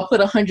like, oh, I'll put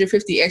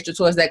 150 extra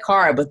towards that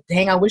card, but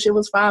dang, I wish it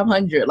was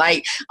 500.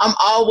 Like I'm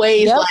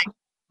always like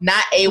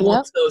not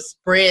able to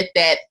spread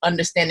that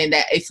understanding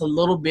that it's a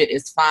little bit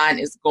is fine,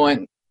 it's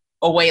going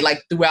away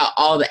like throughout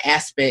all the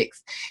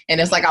aspects. And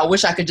it's like I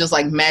wish I could just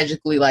like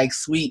magically like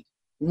sweep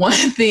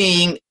one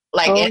thing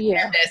like have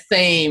that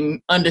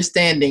same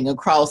understanding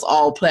across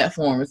all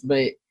platforms,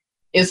 but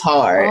it's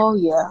hard. Oh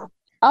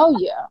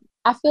yeah.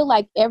 I feel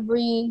like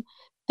everything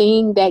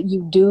that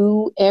you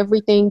do,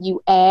 everything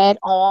you add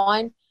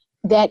on,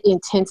 that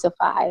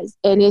intensifies.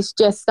 And it's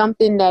just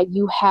something that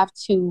you have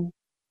to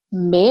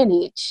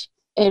manage.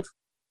 If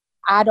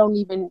I don't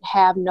even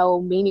have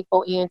no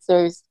meaningful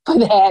answers for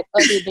that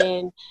other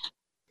than,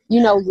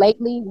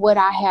 lately what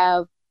I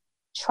have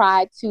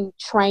tried to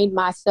train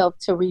myself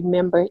to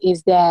remember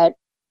is that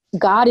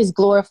God is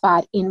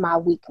glorified in my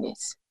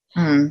weakness.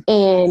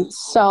 And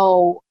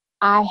so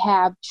I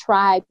have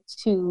tried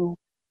to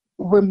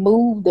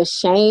remove the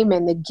shame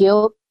and the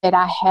guilt that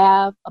I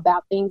have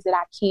about things that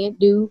I can't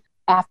do.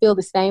 I feel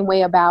the same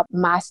way about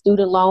my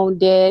student loan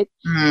debt.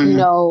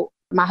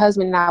 My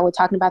husband and I were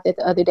talking about that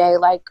the other day,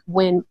 like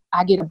when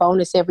I get a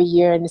bonus every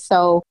year. And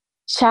so,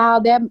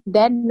 child,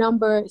 that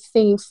number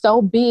seems so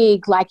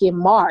big, like in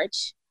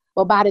March.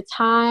 But by the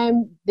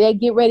time they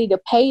get ready to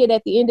pay it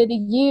at the end of the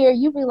year,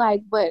 you be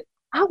like, but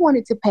I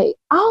wanted to pay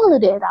all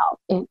of that off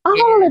and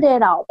all of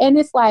that off. And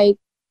it's like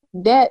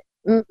that,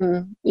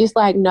 it's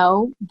like,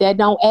 no, that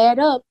don't add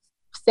up.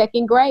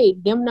 Second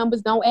grade, them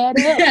numbers don't add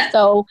up.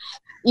 So,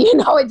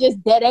 it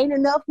just, that ain't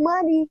enough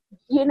money,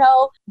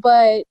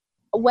 but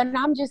what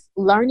I'm just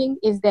learning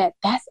is that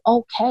that's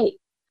okay.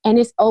 And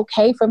it's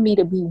okay for me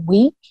to be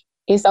weak.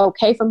 It's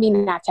okay for me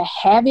not to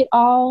have it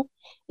all.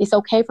 It's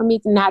okay for me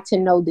not to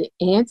know the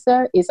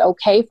answer. It's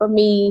okay for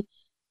me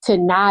to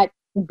not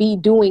be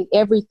doing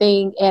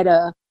everything at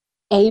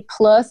A+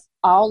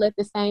 all at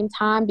the same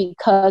time,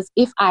 because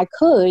if I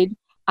could,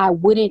 I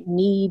wouldn't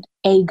need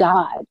a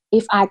God.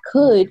 If I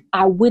could,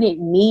 I wouldn't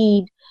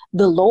need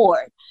the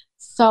Lord.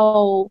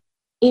 So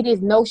it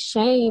is no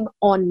shame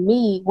on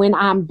me when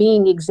I'm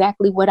being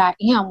exactly what I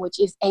am,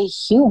 which is a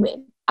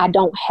human. I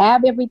don't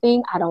have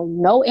everything. I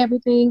don't know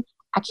everything.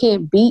 I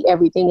can't be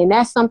everything. And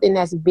that's something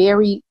that's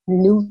very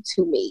new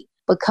to me,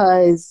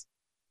 because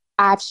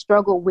I've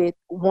struggled with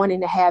wanting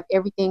to have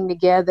everything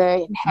together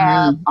and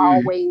have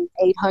always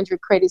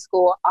 800 credit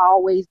score,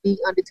 always be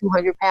under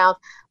 200 pounds.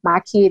 My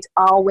kids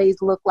always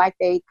look like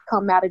they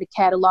come out of the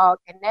catalog,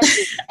 and that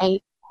just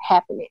ain't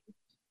happening.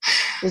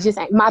 It's just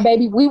ain't. My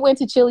baby, we went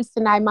to Chili's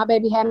tonight. My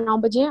baby had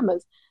on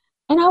pajamas.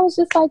 And I was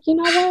just like, you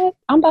know what?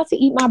 I'm about to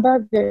eat my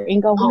burger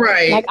and go home.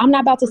 Right. Like, I'm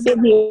not about to sit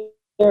here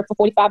for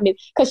 45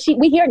 minutes. Because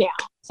we here now.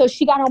 So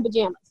she got on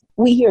pajamas.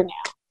 We here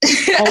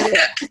now.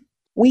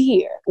 We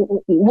here.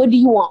 What do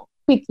you want?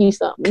 Pick you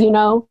something,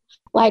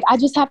 Like, I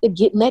just have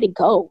to let it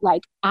go.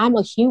 Like, I'm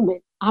a human.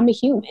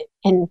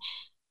 And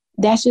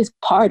that's just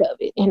part of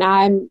it. And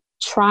I'm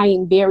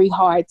trying very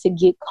hard to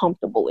get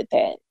comfortable with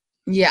that.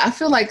 Yeah, I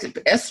feel like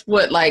that's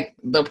what, like,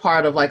 the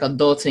part of, like,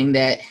 adulting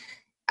that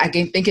I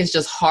can think it's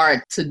just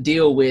hard to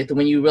deal with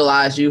when you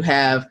realize you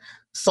have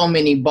so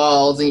many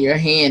balls in your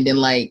hand and,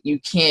 like, you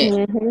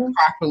can't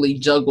properly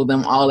juggle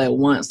them all at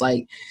once.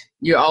 Like,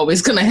 you're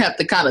always going to have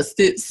to kind of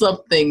sit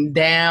something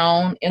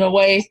down in a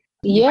way.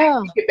 You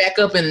might pick it back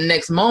up in the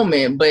next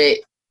moment, but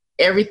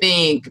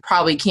everything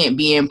probably can't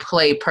be in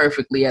play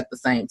perfectly at the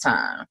same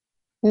time.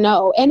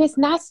 No, and it's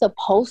not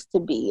supposed to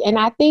be. And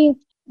I think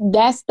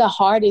that's the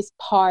hardest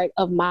part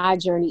of my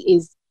journey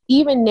is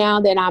even now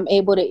that I'm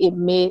able to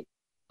admit,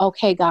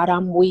 okay, God,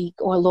 I'm weak,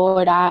 or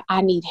Lord,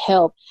 I need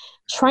help.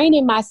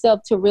 Training myself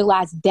to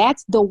realize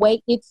that's the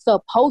way it's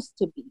supposed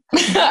to be.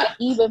 That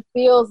even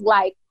feels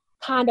like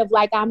kind of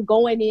like I'm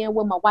going in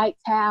with my white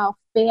towel,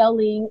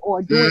 failing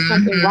or doing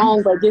something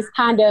wrong, but just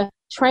kind of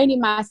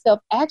training myself,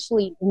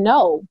 actually,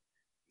 no,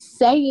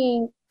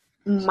 saying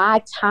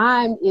my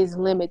time is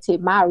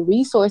limited, my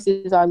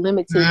resources are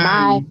limited,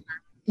 my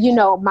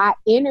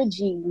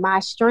energy, my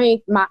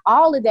strength,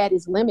 all of that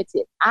is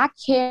limited. I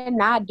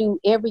cannot do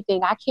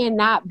everything. I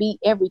cannot be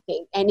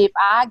everything. And if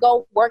I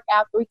go work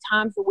out 3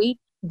 times a week,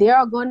 there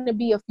are going to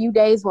be a few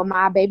days when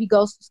my baby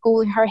goes to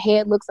school and her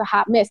head looks a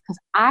hot mess, because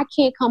I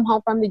can't come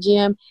home from the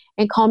gym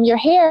and comb your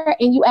hair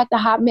and you act a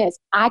hot mess.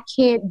 I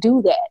can't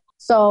do that.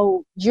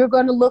 So you're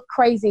going to look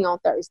crazy on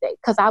Thursday,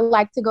 because I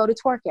like to go to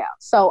twerk out.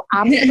 So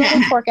I'm going to go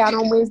to twerk out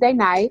on Wednesday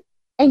night,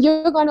 and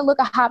you're going to look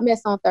a hot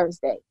mess on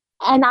Thursday.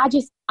 And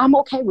I'm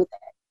okay with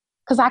that,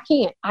 because I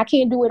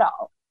can't do it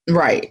all.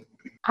 Right.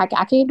 I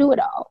can't do it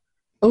all.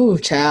 Oh,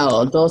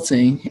 child,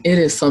 adulting, it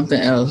is something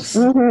else.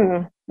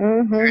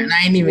 And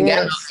I ain't even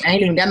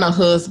got no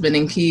husband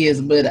and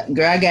kids, but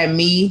girl, I got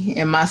me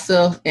and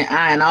myself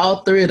and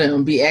all 3 of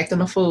them be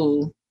acting a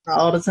fool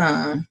all the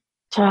time.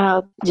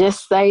 Child,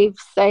 just save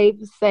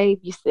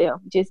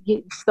yourself. Just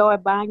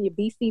start buying your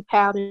BC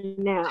powder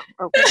now,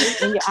 okay?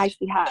 And your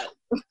icy hot.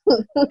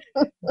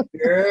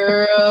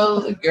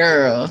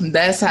 Girl,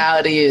 that's how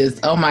it is.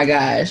 Oh my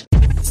gosh.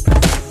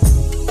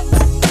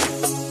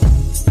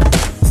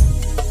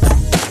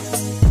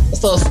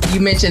 So you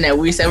mentioned that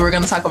we said we're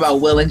going to talk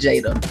about Will and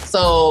Jada.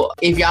 So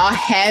if y'all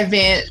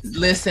haven't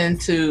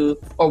listened to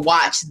or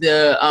watched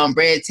the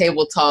Red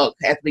Table Talk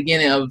at the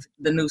beginning of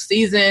the new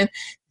season, if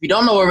you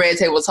don't know what Red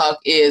Table Talk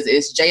is,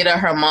 it's Jada,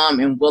 her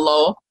mom, and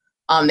Willow.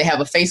 They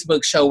have a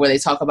Facebook show where they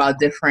talk about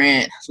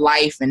different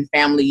life and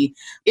family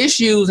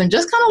issues and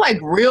just kind of like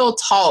real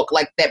talk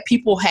like that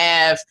people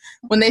have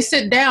when they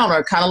sit down,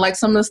 or kind of like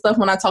some of the stuff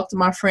when I talk to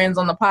my friends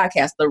on the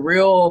podcast, the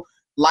real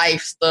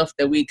life stuff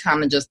that we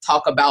kind of just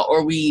talk about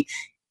or we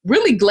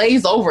really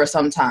glaze over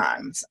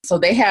sometimes. So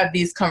they have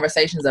these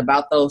conversations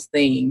about those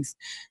things.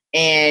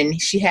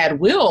 And she had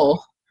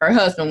Will, her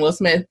husband, Will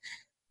Smith,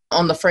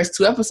 on the first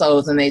 2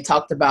 episodes, and they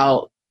talked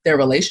about their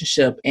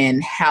relationship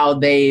and how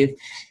they've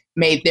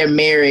made their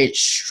marriage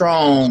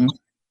strong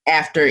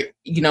after,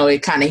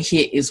 it kind of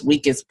hit its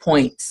weakest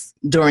points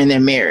during their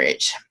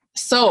marriage.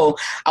 So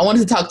I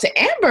wanted to talk to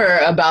Amber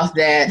about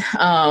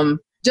that,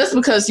 just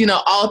because,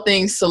 all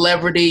things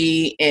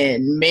celebrity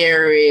and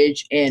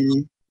marriage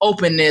and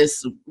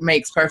openness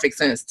makes perfect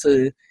sense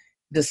to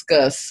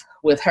discuss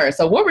with her.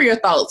 So what were your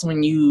thoughts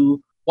when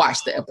you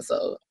watched the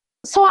episode?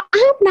 So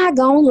I'm not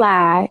going to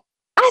lie.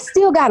 I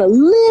still got a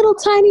little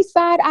tiny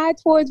side eye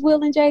towards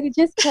Will and Jada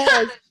just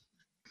because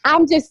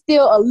I'm just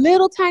still a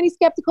little tiny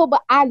skeptical,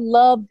 but I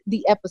loved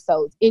the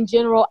episodes. In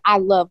general, I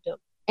loved them.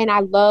 And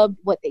I loved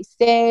what they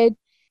said.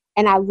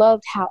 And I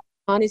loved how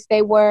honest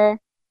they were.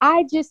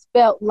 I just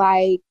felt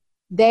like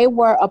they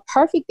were a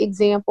perfect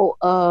example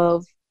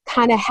of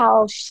kind of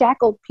how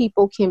shackled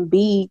people can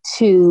be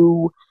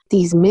to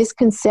these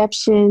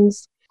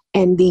misconceptions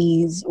and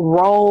these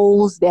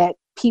roles that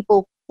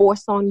people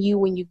force on you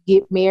when you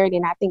get married.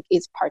 And I think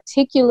it's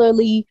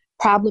particularly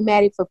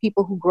problematic for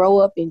people who grow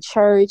up in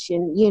church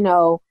and,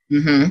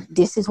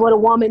 this is what a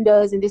woman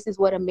does and this is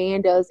what a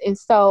man does. And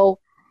so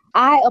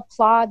I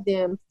applaud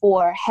them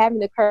for having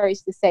the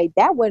courage to say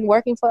that wasn't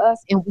working for us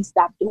and we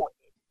stopped doing it.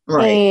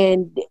 Right.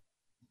 And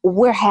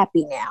we're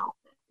happy now,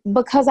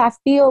 because I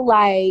feel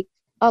like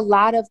a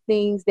lot of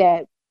things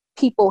that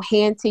people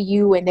hand to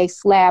you and they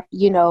slap,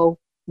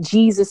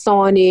 Jesus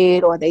on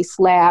it, or they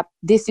slap,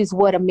 this is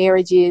what a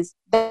marriage is.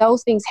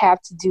 Those things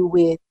have to do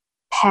with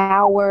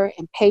power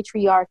and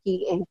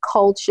patriarchy and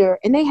culture,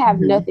 and they have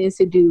nothing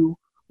to do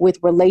with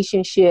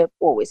relationship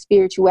or with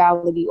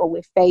spirituality or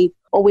with faith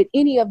or with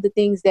any of the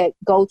things that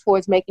go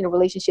towards making a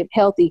relationship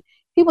healthy.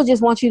 People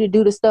just want you to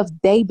do the stuff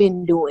they've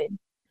been doing,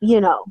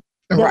 that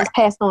was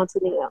passed on to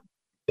them.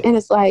 And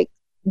it's like,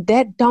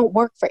 that don't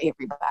work for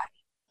everybody.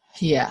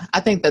 Yeah,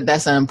 I think that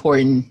that's an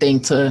important thing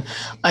to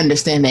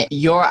understand, that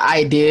your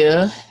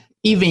idea,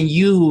 even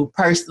you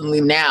personally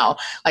now,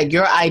 like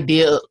your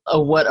idea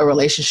of what a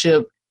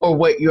relationship or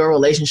what your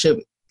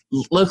relationship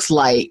looks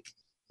like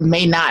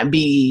may not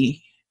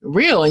be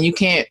real, and you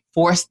can't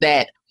force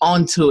that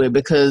onto it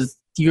because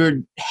you're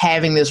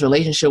having this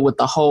relationship with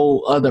a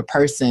whole other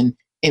person,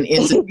 an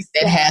entity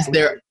that has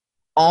their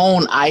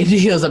own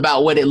ideas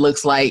about what it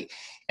looks like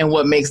and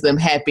what makes them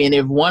happy. And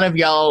if one of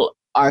y'all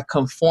are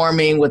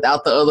conforming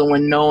without the other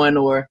one knowing,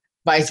 or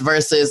vice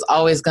versa, it's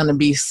always going to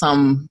be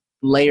some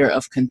layer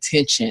of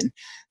contention.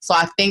 So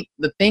I think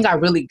the thing I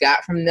really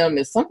got from them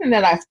is something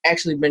that I've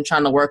actually been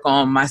trying to work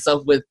on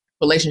myself with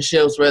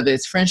relationships, whether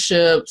it's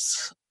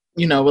friendships,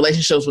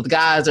 relationships with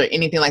guys or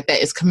anything like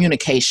that, is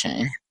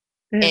communication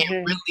and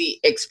really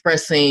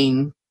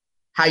expressing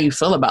how you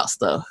feel about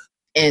stuff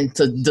and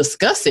to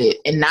discuss it,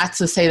 and not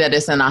to say that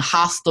it's in a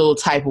hostile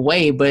type of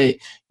way, but,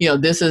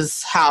 this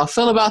is how I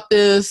feel about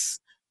this.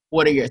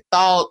 What are your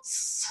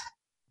thoughts?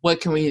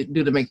 What can we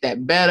do to make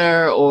that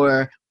better?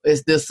 Or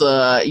is this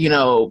a,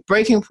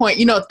 breaking point?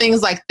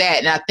 Things like that.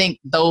 And I think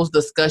those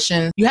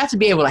discussions, you have to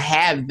be able to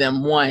have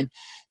them. One,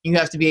 you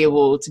have to be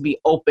able to be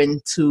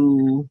open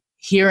to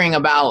hearing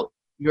about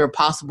your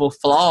possible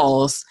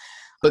flaws,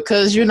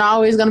 because you're not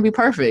always going to be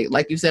perfect,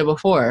 like you said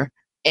before,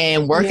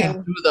 and working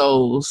through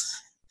those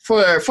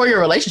for your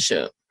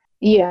relationship.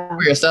 Yeah.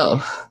 For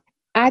yourself.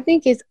 I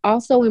think it's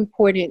also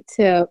important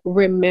to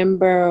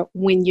remember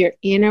when you're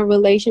in a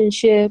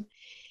relationship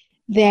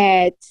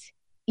that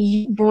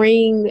you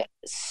bring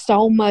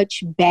so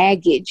much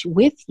baggage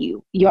with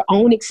you, your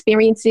own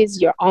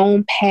experiences, your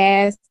own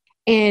past.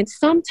 And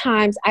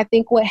sometimes I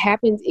think what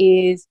happens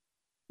is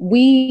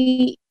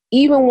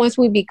even once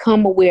we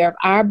become aware of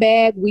our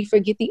bag, we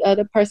forget the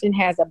other person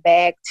has a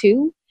bag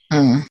too.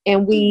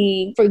 And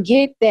we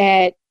forget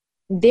that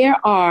there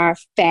are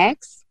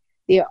facts,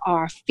 there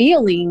are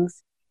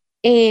feelings,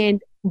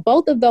 and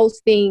both of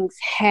those things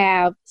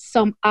have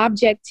some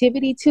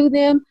objectivity to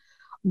them,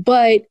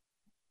 but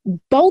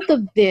both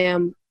of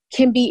them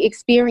can be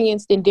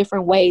experienced in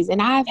different ways.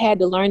 And I've had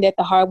to learn that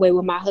the hard way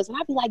with my husband.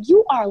 I'd be like,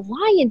 you are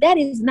lying. That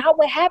is not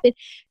what happened.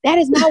 That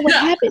is not what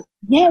happened.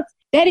 Yes,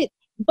 that is.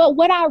 But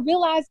what I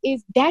realized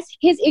is that's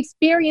his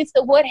experience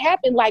of what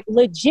happened. Like,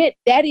 legit,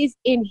 that is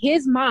in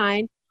his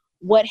mind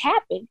what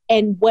happened.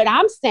 And what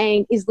I'm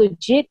saying is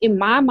legit in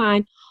my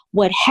mind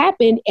what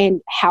happened,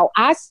 and how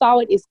I saw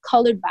it is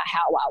colored by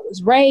how I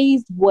was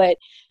raised, what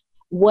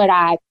what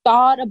I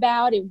thought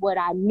about and what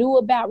I knew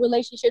about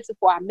relationships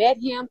before I met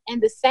him.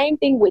 And the same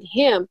thing with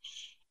him.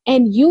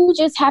 And you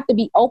just have to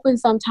be open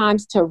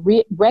sometimes to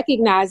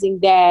recognizing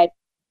that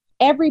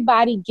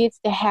everybody gets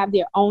to have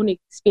their own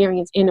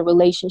experience in a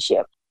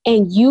relationship.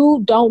 And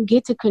you don't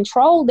get to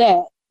control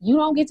that. You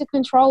don't get to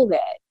control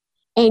that.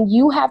 And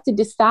you have to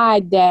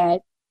decide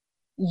that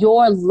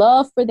your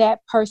love for that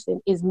person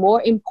is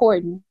more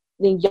important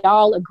than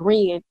y'all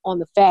agreeing on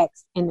the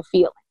facts and the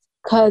feelings.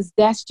 Because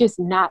that's just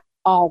not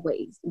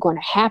always going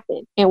to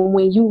happen. And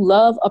when you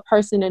love a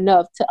person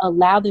enough to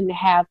allow them to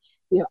have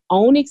their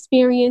own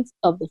experience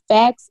of the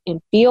facts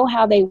and feel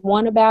how they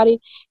want about it,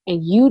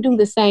 and you do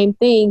the same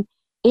thing,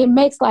 it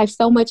makes life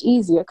so much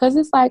easier. Because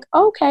it's like,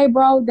 okay,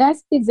 bro,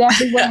 that's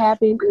exactly what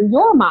happened in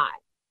your mind.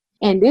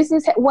 And this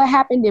is what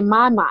happened in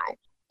my mind.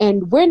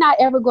 And we're not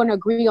ever going to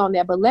agree on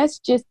that. But let's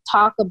just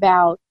talk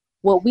about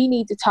what we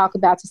need to talk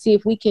about to see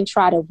if we can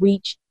try to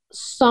reach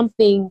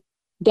something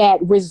that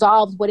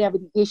resolves whatever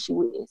the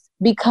issue is.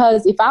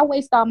 Because if I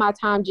waste all my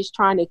time just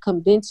trying to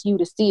convince you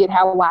to see it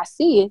how I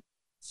see it,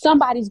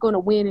 somebody's going to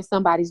win and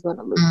somebody's going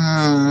to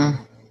lose.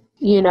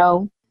 You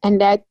know, and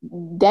that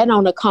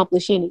don't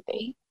accomplish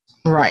anything.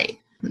 Right.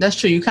 That's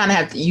true. You kind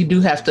of you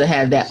do have to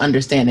have that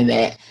understanding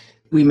that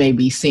we may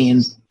be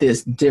seeing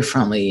this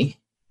differently,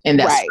 and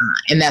that's fine.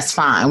 And that's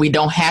fine. We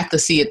don't have to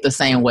see it the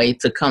same way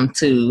to come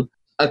to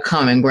a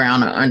common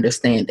ground or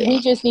understanding. We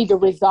just need to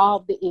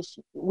resolve the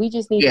issue. We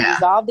just need to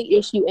resolve the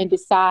issue and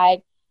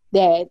decide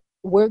that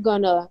we're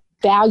going to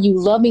value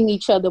loving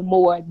each other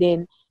more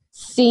than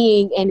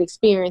seeing and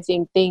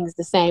experiencing things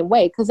the same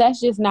way, because that's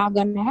just not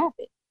going to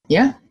happen.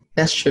 Yeah,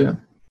 that's true.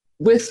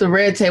 With the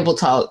Red Table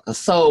Talk,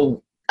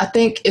 so I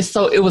think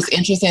it was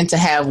interesting to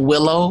have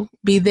Willow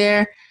be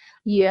there.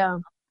 Yeah.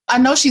 I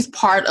know she's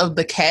part of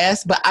the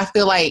cast, but I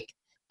feel like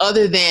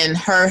other than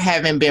her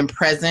having been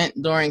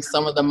present during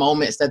some of the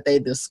moments that they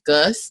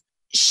discuss,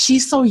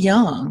 she's so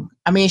young.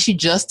 I mean, she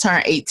just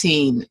turned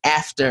 18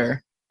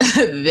 after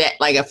that,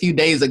 like a few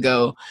days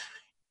ago.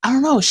 I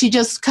don't know. She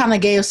just kind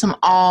of gave some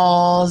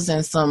ahs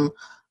and some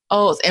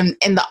ohs. And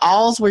the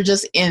ahs were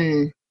just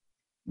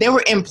they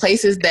were in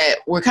places that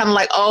were kind of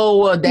like, oh,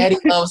 well, daddy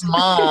loves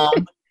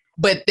mom.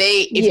 But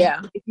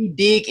if you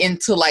dig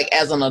into, like,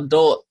 as an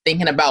adult,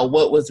 thinking about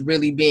what was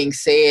really being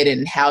said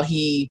and how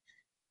he,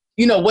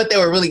 you know, what they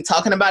were really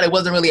talking about, it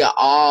wasn't really an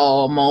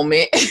all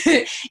moment.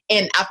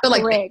 And I feel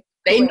like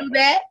they knew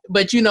that,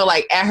 but, you know,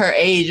 like, at her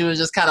age, it was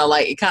just kind of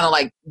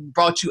like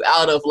brought you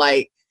out of,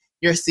 like,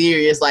 your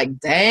serious, like,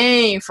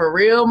 dang, for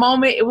real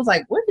moment. It was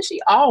like, what is she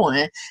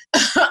on?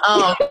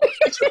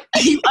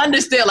 You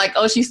understand, like,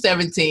 oh, she's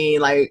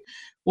 17, like,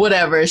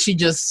 whatever. She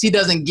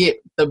doesn't get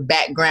the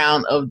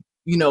background of,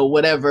 you know,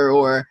 whatever,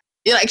 or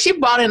like, she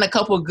brought in a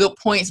couple of good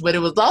points, but it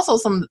was also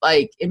some,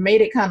 like, it made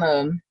it kind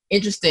of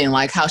interesting,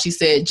 like how she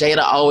said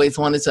Jada always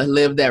wanted to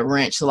live that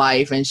ranch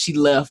life and she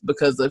left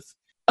because of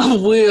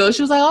Will.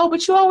 She was like, oh,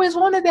 but you always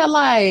wanted that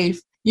life,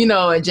 you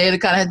know, and Jada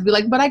kind of had to be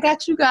like, but I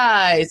got you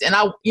guys. And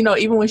I, you know,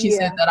 even when she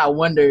said that, I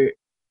wondered,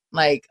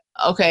 like,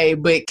 okay,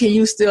 but can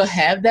you still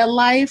have that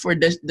life, or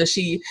does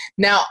she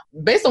now,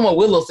 based on what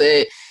Willow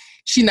said,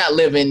 she not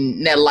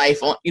living that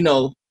life on, you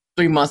know,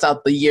 3 months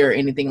out the year or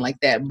anything like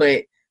that,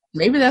 but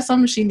maybe that's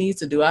something she needs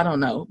to do. I don't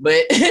know,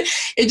 but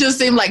it just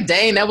seemed like,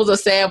 dang, that was a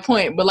sad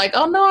point, but like,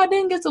 oh no, I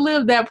didn't get to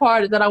live that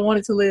part that I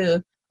wanted to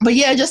live. But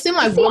yeah, it just seemed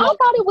like, I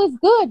thought it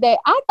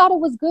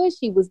was good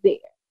she was there.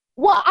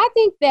 Well, I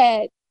think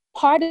that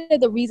part of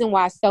the reason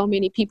why so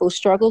many people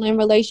struggle in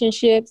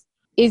relationships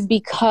is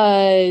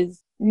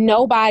because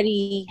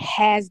nobody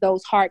has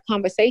those hard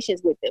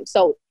conversations with them.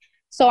 So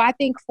I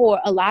think for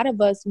a lot of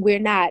us, we're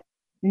not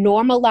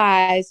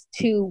normalized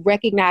to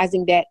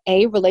recognizing that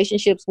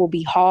relationships will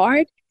be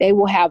hard. They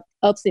will have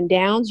ups and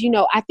downs. You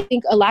know, I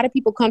think a lot of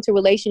people come to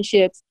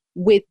relationships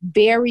with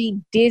very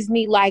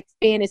Disney-like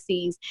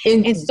fantasies.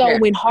 And so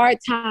when hard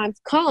times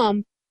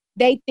come,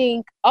 they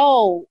think,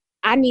 oh,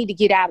 I need to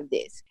get out of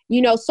this.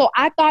 You know, so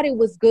I thought it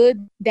was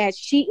good that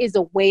she is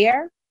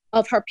aware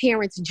of her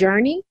parents'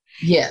 journey.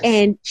 Yes.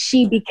 And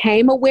she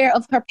became aware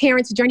of her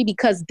parents' journey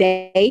because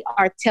they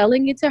are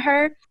telling it to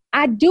her.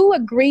 I do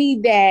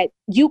agree that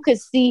you could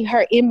see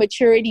her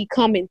immaturity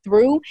coming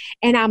through,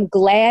 and I'm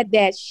glad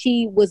that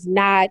she was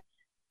not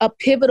a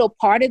pivotal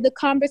part of the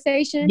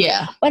conversation.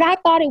 Yeah. But I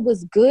thought it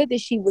was good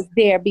that she was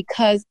there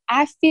because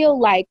I feel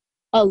like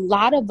a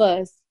lot of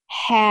us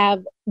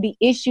have the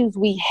issues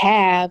we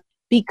have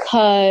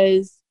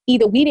because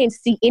either we didn't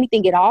see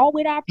anything at all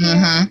with our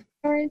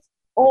parents,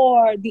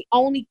 or the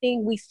only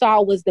thing we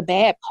saw was the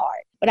bad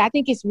part. But I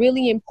think it's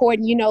really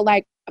important, you know,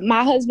 like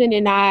my husband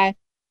and I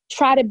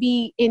try to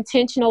be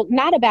intentional,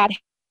 not about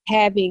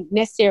having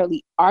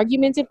necessarily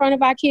arguments in front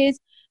of our kids,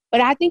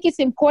 but I think it's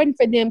important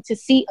for them to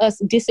see us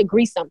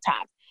disagree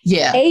sometimes.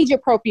 Yeah.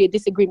 Age-appropriate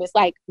disagreements,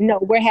 like, no,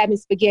 we're having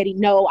spaghetti.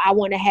 No, I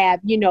want to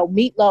have, you know,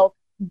 meatloaf.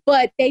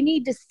 But they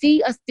need to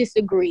see us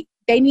disagree.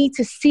 They need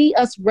to see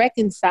us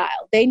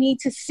reconcile. They need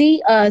to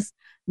see us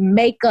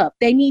make up.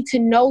 They need to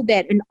know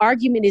that an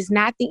argument is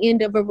not the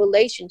end of a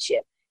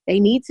relationship.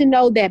 They need to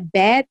know that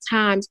bad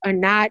times are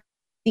not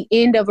the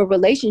end of a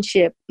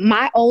relationship.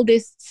 My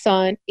oldest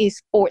son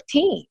is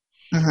 14.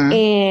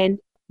 And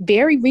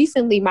very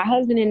recently, my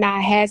husband and I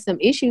had some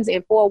issues.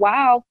 And for a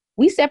while,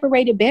 we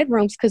separated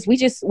bedrooms because we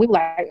were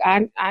like,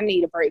 I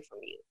need a break from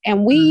you.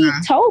 And we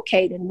told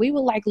Caden, we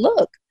were like,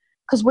 look,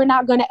 because we're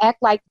not going to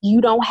act like you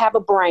don't have a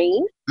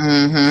brain.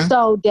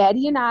 So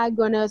Daddy and I are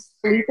going to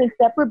sleep in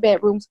separate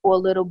bedrooms for a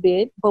little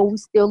bit, but we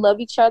still love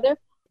each other.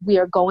 We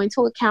are going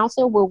to a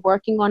counselor. We're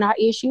working on our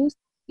issues.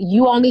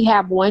 You only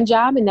have one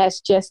job, and that's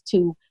just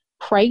to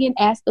pray and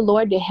ask the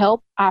Lord to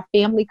help our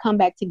family come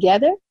back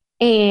together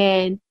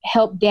and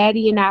help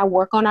Daddy and I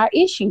work on our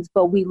issues.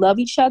 But we love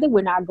each other.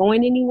 We're not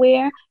going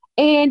anywhere.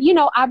 And, you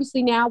know,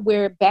 obviously now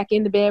we're back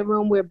in the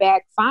bedroom. We're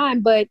back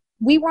fine. But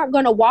we weren't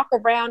going to walk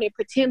around and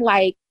pretend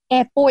like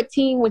at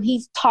 14, when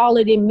he's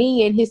taller than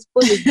me and his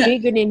foot is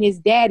bigger than his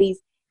daddy's,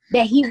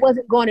 that he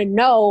wasn't going to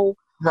know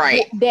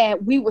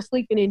that we were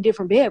sleeping in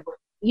different bedrooms.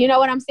 You know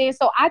what I'm saying?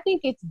 So I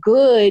think it's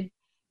good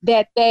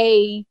that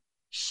they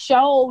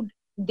showed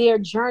their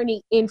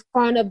journey in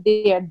front of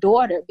their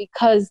daughter,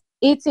 because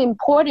it's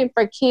important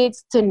for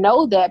kids to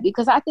know that.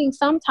 Because I think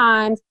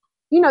sometimes,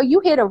 you know, you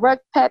hit a rough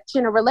patch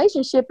in a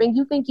relationship and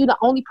you think you're the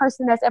only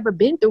person that's ever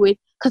been through it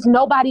because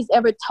nobody's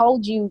ever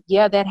told you,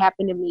 yeah, that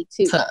happened to me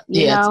too.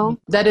 You know?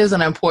 That is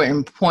an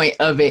important point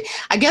of it.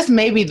 I guess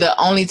maybe the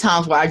only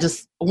times where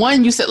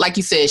you said, like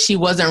you said, she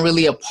wasn't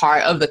really a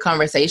part of the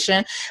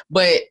conversation,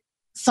 but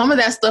some of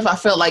that stuff, I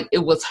felt like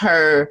it was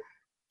her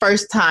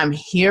first time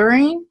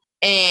hearing.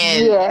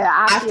 And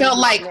I felt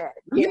like,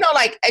 you know,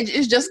 like,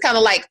 it's just kind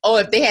of like,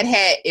 oh,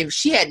 if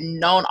she had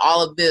known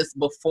all of this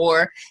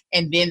before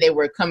and then they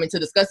were coming to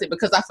discuss it,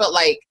 because I felt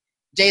like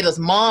Jada's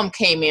mom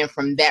came in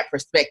from that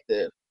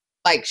perspective.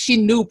 Like, she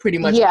knew pretty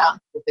much all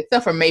this,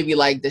 except for maybe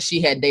like that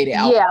she had dated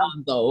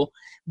Alfonso.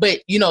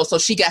 But, you know, so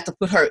she got to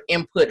put her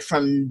input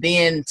from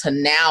then to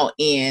now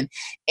in,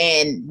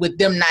 and with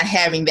them not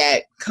having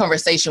that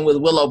conversation with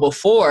Willow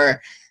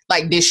before,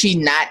 like, did she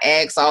not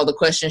ask all the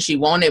questions she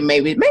wanted?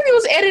 Maybe it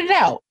was edited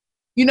out,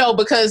 you know,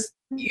 because,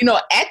 you know,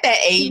 at that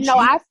age,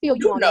 I feel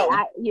you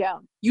know.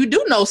 You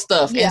do know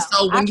stuff. Yeah, and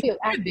so when you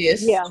hear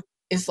this,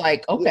 it's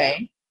like,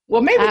 okay,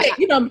 well, maybe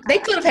they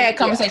could have had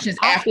conversations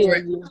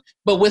afterwards,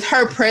 but with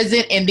her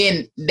present and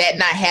then that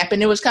not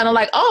happen, it was kind of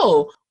like,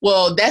 oh,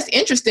 well, that's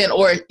interesting.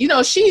 Or, you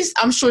know,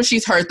 I'm sure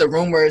she's heard the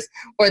rumors,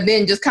 or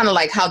then just kind of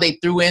like how they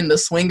threw in the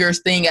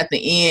swingers thing at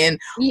the end.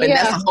 And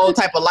that's a whole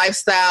type of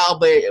lifestyle,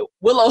 but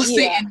Willow's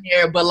sitting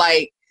there, but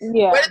like,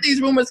 where did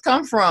these rumors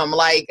come from?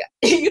 Like,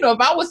 you know,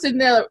 if I was sitting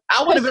there,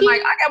 I would have been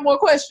like, I got more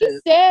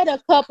questions. Said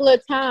a couple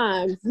of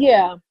times,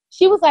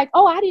 she was like,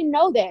 oh, I didn't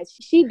know that.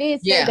 She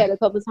did say that a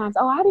couple of times.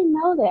 Oh, I didn't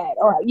know that.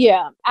 Or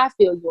I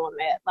feel you on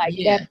that. Like,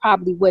 that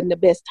probably wasn't the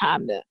best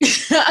time to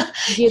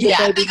give the baby.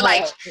 I think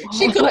like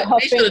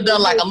they should have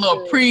done like a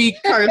little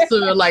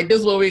precursor, like,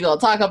 this is what we're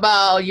gonna talk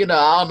about. You know,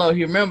 I don't know if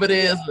you remember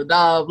this,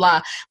 blah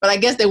blah. But I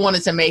guess they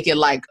wanted to make it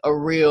like a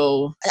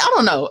real. I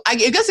don't know. I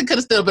guess it could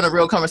have still been a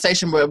real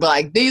conversation, but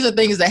like, these are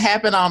things that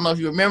happen. I don't know if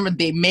you remember.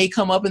 They may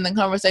come up in the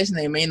conversation.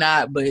 They may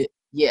not. But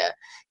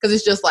because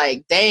it's just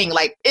like, dang,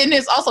 like, and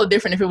it's also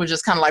different if it was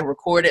just kind of like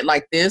recorded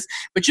like this,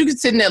 but you could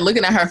sit in there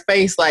looking at her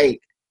face, like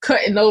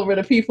cutting over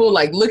the people,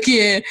 like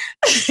looking,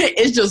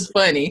 it's just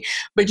funny.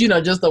 But, you know,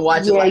 just to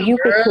watch it, like, you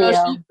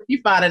girl,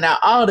 she finding out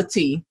all the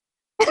tea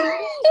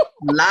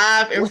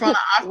live in front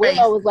of our face.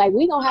 Willow was like,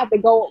 we gonna have to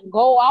go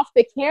off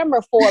the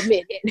camera for a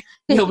minute.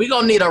 We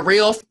gonna need a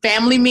real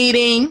family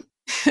meeting.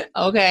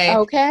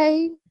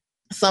 Okay.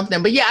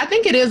 Something. But I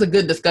think it is a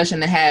good discussion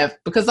to have,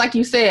 because like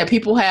you said,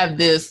 people have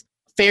this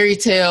fairy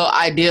tale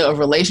idea of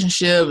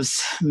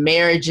relationships,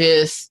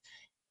 marriages,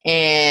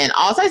 and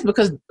all types,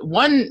 because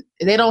one,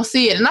 they don't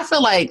see it. And I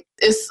feel like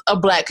it's a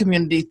Black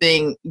community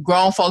thing.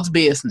 Grown folks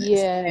business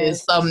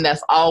is something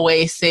that's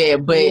always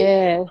said.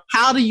 But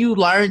how do you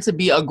learn to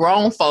be a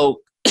grown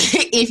folk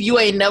if you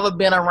ain't never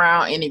been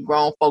around any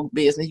grown folk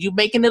business? You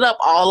making it up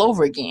all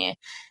over again.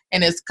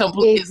 And it's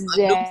complete. It's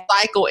a new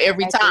cycle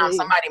every time,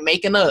 somebody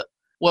making up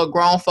what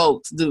grown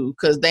folks do,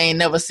 because they ain't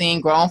never seen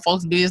grown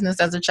folks business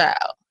as a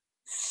child.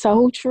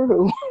 So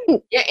true.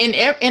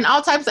 In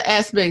all types of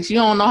aspects. You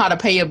don't know how to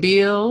pay a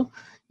bill.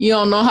 You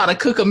don't know how to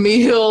cook a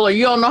meal, or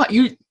you don't know,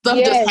 stuff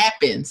just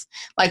happens.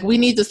 Like, we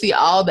need to see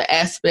all the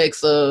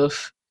aspects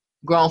of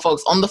grown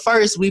folks. On the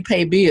first, we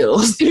pay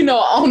bills. You know,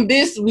 on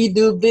this, we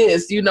do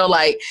this. You know,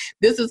 like,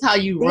 this is how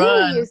you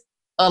run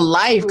a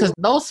life, because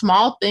those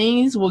small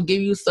things will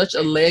give you such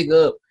a leg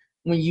up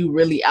when you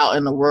really out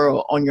in the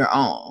world on your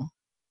own.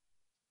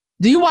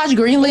 Do you watch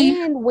Greenleaf?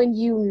 And when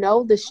you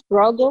know the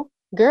struggle.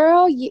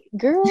 Girl,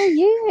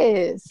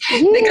 yes,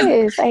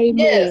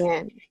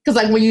 amen. Because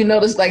like, when you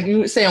notice, like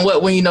you were saying,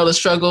 when you know the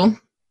struggle?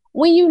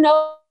 When you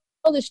know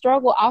the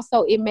struggle,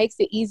 also, it makes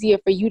it easier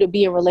for you to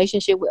be in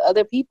relationship with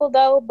other people,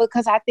 though,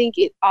 because I think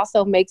it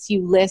also makes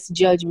you less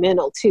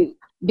judgmental, too,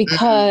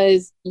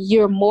 because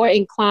you're more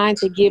inclined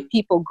to give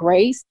people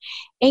grace.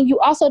 And you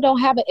also don't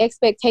have an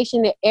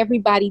expectation that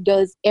everybody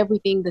does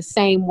everything the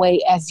same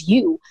way as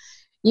you.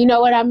 You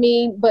know what I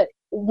mean? But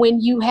when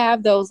you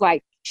have those,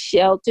 like,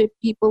 sheltered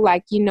people,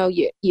 like, you know,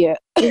 your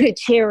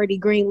Charity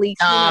Greenleaf,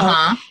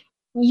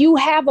 you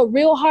have a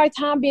real hard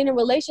time being in a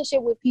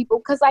relationship with people.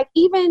 Because, like,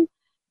 even,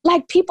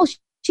 like, people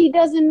she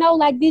doesn't know,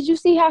 like, did you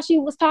see how she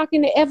was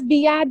talking to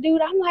FBI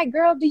dude? I'm like,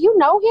 girl, do you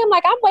know him?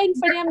 Like, I'm waiting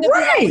for them to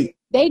be like,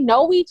 they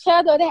know each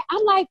other.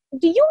 I'm like,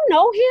 do you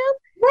know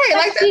him? Right.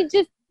 Like she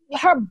just,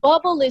 her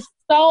bubble is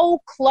so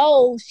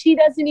close. She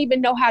doesn't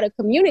even know how to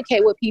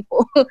communicate with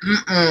people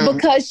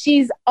because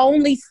she's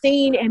only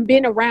seen and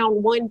been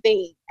around one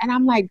thing. And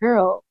I'm like,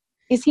 girl,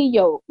 is he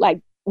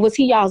was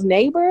he y'all's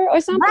neighbor or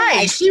something? Right.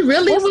 Like, she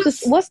really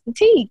what's the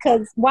tea?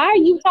 Because why are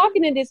you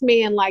talking to this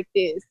man like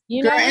this?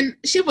 You know? Girl, and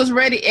she was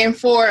ready. And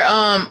for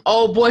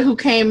old boy who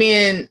came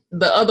in,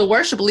 the other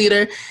worship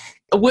leader,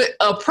 with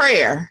a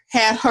prayer,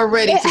 had her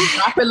ready to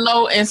drop it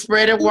low and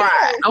spread it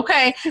wide.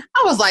 Okay.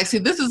 I was like, see,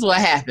 this is what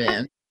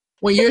happened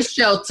when you're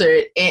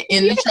sheltered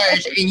in the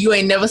church and you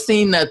ain't never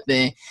seen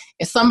nothing,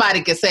 and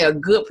somebody can say a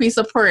good piece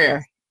of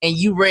prayer and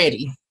you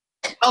ready.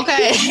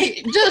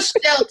 Okay. Just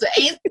shelter,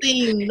 ain't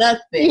seen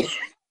nothing.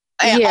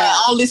 And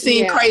I only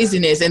seen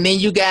craziness. And then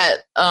you got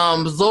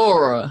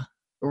Zora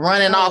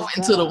running off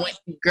into the wind.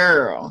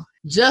 Girl,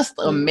 just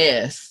a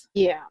mess.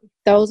 Yeah.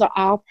 Those are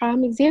all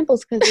prime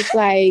examples, because it's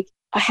like,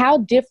 how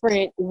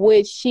different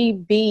would she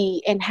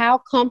be and how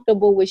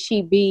comfortable would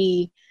she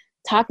be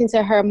talking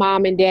to her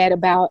mom and dad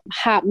about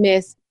Hot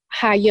Mess,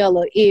 High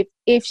Yellow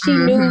if she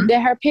knew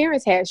that her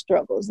parents had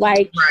struggles?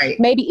 Like,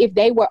 maybe if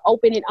they were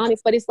open and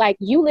honest, but it's like,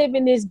 you live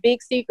in this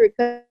big secret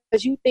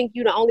because you think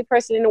you're the only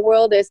person in the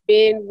world that's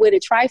been with a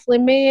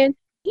trifling man.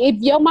 If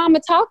your mama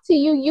talked to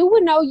you, you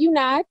would know you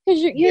not,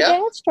 because your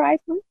dad's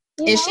trifling.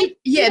 And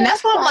and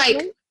that's what I'm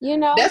like, you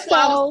know, that's why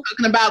I was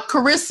talking about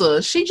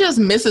Carissa. She just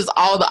misses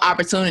all the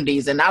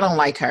opportunities, and I don't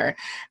like her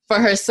for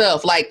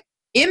herself. Like,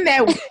 in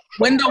that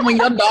window when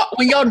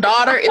your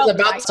daughter is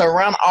about to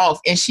run off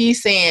and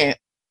she's saying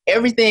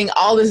everything,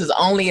 all this is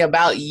only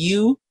about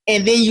you,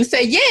 and then you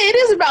say, yeah, it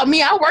is about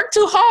me, I worked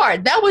too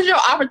hard. That was your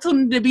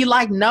opportunity to be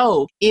like,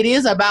 no, it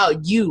is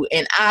about you,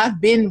 and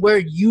I've been where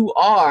you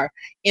are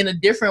in a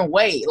different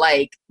way.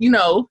 Like, you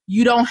know,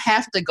 you don't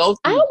have to go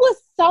through. I was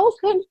so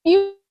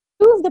confused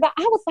about,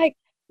 I was like,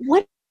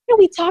 what are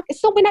we talking?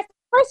 So when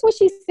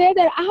she said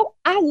that,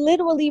 I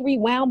literally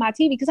rewound my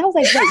TV, because I was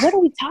like, wait, what are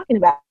we talking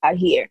about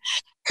here?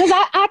 Because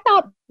I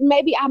thought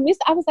maybe I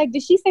missed. I was like,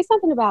 did she say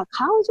something about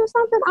college or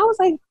something? I was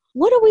like,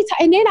 what are we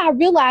and then I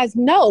realized,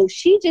 no,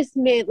 she just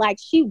meant like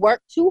she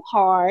worked too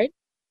hard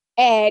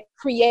at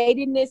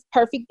creating this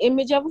perfect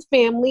image of a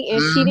family,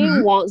 and she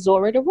didn't want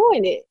Zora to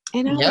ruin it.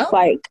 And I was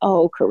like,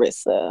 oh,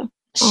 Carissa.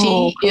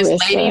 She is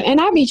Lady, and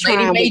I be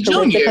trying with Mae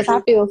Carissa Jr. because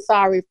I feel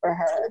sorry for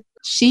her.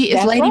 She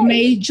is Lady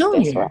Mae Jr.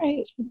 That's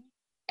right.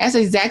 That's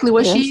exactly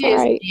what she is.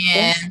 Right.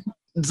 And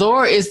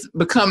Zora is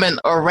becoming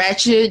a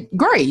ratchet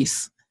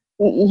Grace.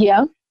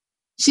 Yeah.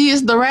 She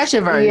is the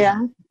ratchet version. Yeah.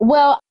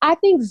 Well, I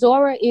think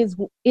Zora is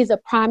a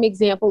prime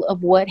example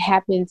of what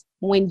happens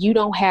when you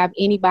don't have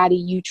anybody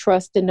you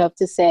trust enough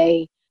to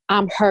say,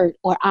 I'm hurt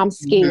or I'm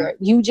scared.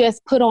 You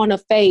just put on a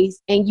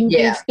face and you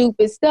do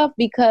stupid stuff,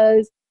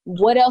 because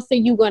what else are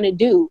you going to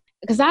do?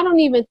 Because I don't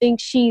even think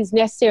she's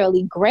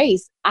necessarily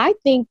Grace. I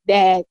think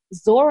that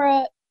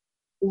Zora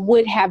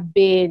would have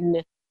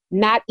been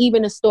not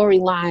even a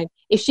storyline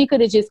if she could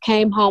have just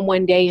came home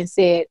one day and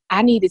said,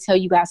 I need to tell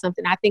you guys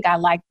something. I think I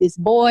like this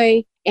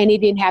boy. And it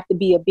didn't have to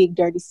be a big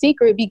dirty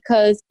secret,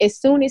 because as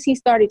soon as he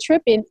started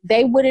tripping,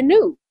 they would have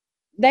knew.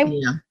 They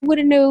would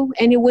have knew,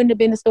 and it wouldn't have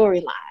been a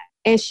storyline.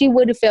 And she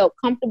would have felt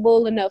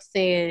comfortable enough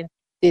saying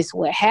this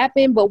would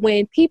happen. But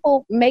when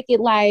people make it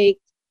like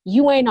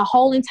you ain't a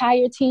whole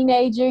entire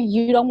teenager,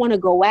 you don't want to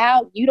go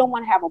out, you don't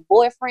want to have a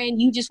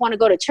boyfriend, you just want to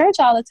go to church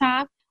all the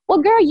time.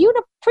 Well, girl, you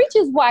the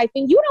preacher's wife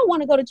and you don't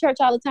want to go to church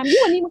all the time. You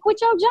wouldn't even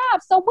quit your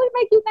job. So what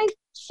make you think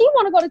she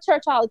want to go to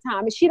church all the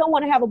time and she don't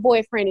want to have a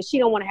boyfriend and she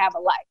don't want to have a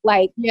life?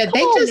 Like,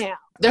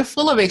 they're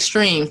full of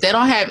extremes. They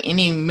don't have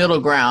any middle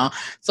ground.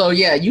 So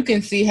yeah, you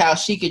can see how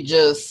she could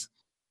just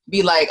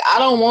be like, I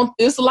don't want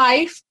this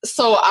life,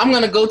 so I'm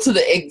going to go to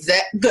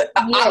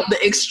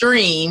the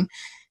extreme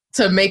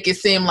to make it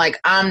seem like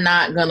I'm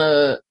not going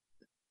to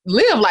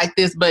live like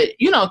this. But,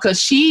 you know, because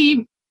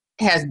she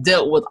has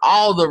dealt with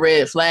all the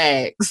red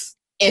flags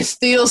and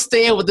still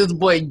staying with this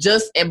boy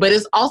but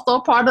it's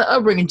also part of the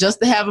upbringing just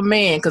to have a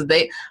man, because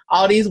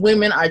all these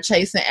women are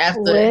chasing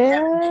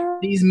after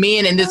these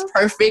men and this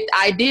perfect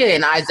idea.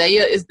 And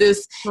Isaiah is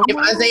this. If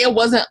Isaiah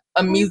wasn't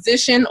a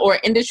musician or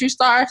industry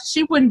star,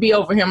 she wouldn't be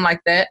over him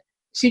like that.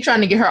 She's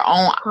trying to get her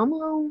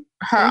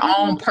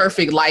own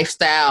perfect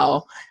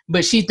lifestyle,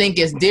 but she think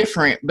it's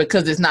different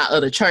because it's not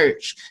of the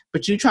church.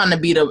 But you trying to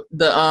be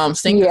the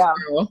single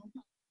girl.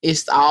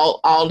 It's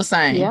all the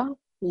same. Yeah.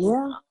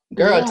 Yeah.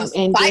 Girl,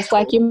 and just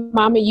like your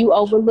mama, you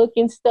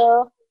overlooking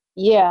stuff.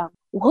 Yeah.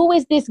 Who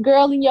is this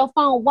girl in your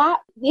phone? Why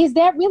is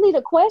that really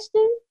the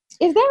question?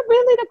 Is that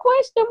really the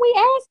question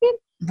we asking?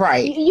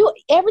 Right. You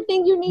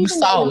everything you need to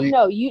know. You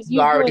know, you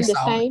doing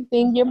the same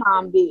thing your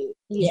mom did.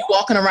 Yeah. You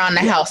walking around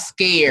the house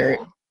scared.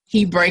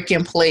 He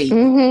breaking plates.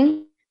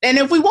 And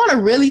if we want to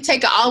really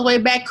take it all the way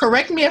back,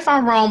 correct me if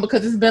I'm wrong,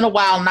 because it's been a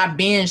while and I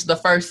binged the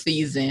first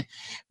season.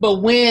 But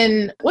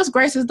what's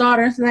Grace's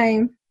daughter's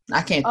name?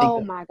 I can't think of it.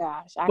 Oh my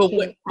gosh.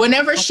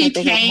 Whenever she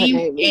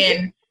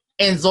came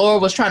and Zora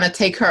was trying to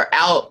take her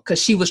out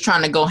because she was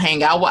trying to go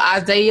hang out with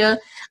Isaiah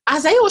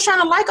was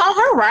trying to like on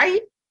her,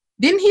 right?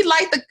 Didn't he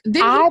like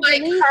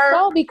her?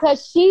 So,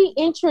 because she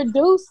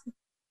introduced.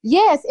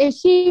 Yes, and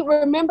she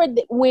remembered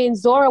when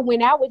Zora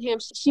went out with him,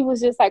 she was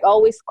just like,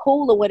 oh, it's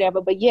cool or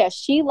whatever. But yeah,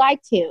 she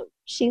liked him.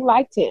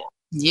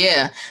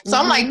 Yeah. So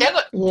I'm like,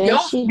 your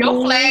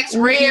flag's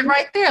red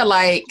right there.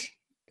 Like,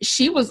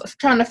 she was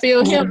trying to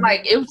feel him.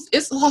 Like,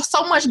 it's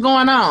so much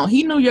going on.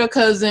 He knew your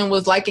cousin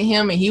was liking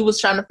him and he was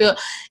trying to feel.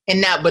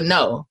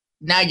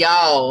 Now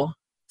y'all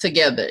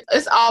together.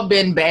 It's all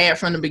been bad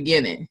from the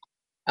beginning.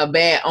 A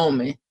bad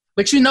omen.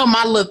 But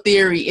my little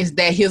theory is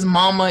that his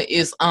mama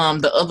is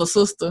the other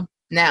sister.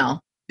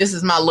 Now, this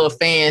is my little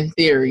fan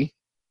theory.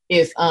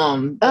 It's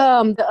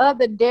the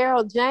other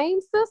Daryl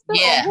James sister?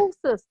 Yeah. Or whose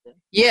sister?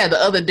 Yeah, the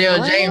other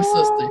Daryl James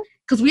sister.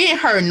 Because we ain't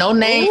heard no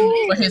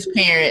name for his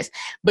parents.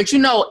 But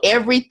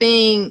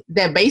everything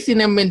that Basie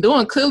and them been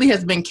doing clearly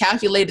has been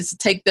calculated to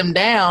take them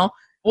down.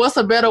 What's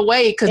a better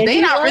way? Because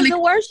they not really the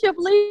worship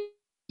leader.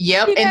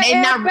 Yep, and they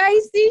not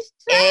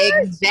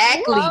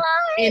exactly. What?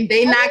 And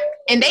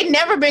they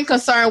never been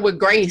concerned with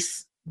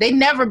Grace. They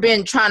never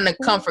been trying to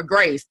come for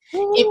Grace.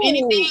 Ooh. If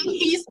anything,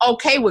 he's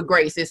okay with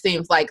Grace, it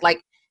seems like.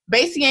 Like,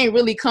 Basie ain't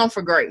really come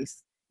for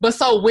Grace. But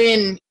so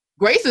when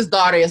Grace's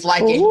daughter is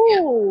liking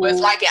him,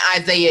 was liking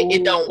Isaiah,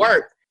 it don't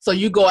work. So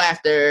you go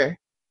after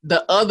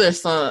the other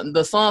son,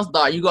 the son's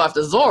daughter, you go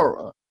after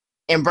Zora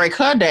and break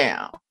her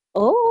down.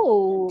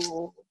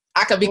 Oh.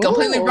 I could be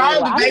completely wrong,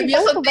 but baby,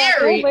 it's a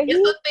theory.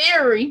 It's a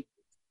theory.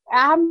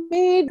 I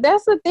mean,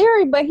 that's a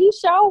theory, but he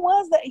sure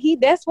was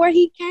that's where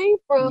he came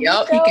from.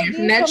 Yep, he came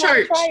from that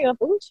church.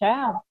 Ooh,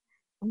 child.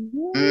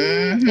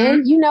 Mm-hmm.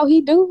 And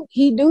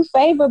he do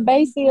favor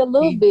Basie a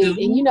little bit.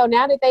 And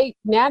now that they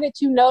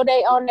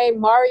on their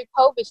Maury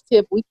Povich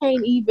tip, we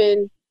can't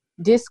even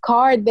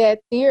discard that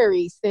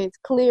theory since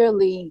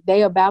clearly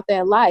they about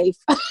that life.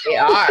 They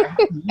are.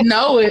 You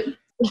know it.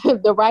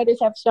 The writers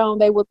have shown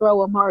they will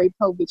throw a Maury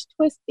Povich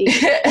twist in.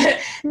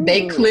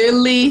 They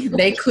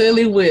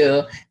clearly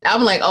will.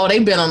 I'm like, oh,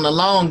 they've been on the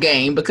long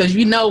game because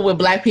with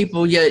Black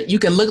people, you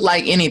can look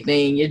like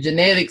anything. Your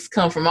genetics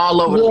come from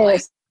all over the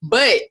place.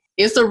 But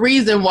it's a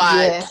reason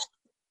why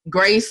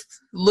Grace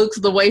looks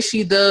the way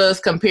she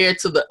does compared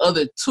to the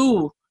other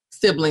two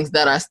siblings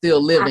that are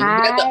still living.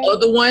 The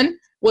other one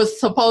was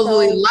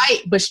supposedly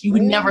light, but you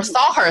never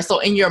saw her. So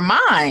in your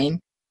mind,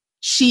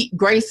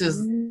 Grace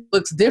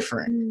looks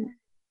different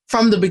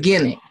from the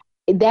beginning.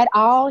 That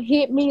all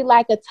hit me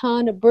like a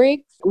ton of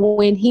bricks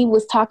when he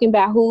was talking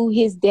about who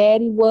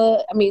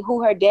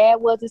her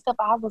dad was and stuff.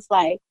 I was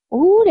like,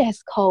 ooh,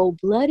 that's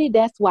cold-blooded.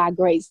 That's why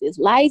Grace is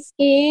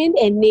light-skinned.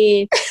 And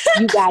then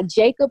you got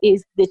Jacob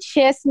is the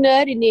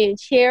chestnut, and then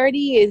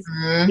Charity is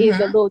a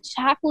little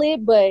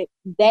chocolate. But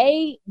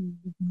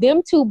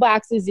them two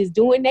boxes is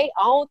doing their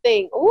own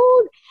thing.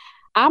 Ooh,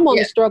 I'm on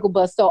the struggle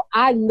bus. So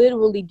I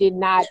literally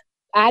didn't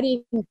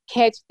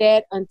catch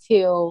that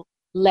until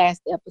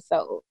last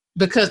episode.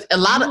 Because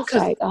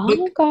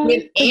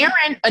when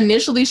Aaron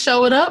initially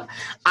showed up,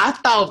 I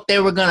thought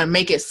they were going to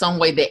make it some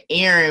way that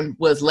Aaron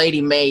was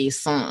Lady Mae's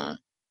son.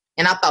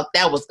 And I thought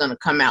that was going to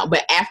come out.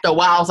 But after a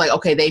while, I was like,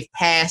 okay, they've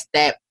passed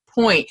that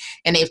point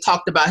and they've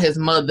talked about his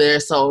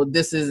mother. So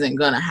this isn't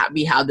going to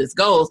be how this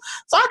goes.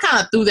 So I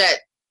kind of threw that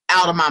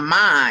out of my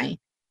mind.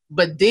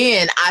 But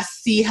then I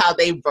see how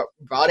they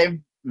brought it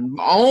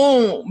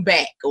on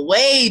back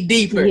way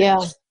deeper. Yeah.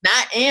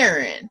 Not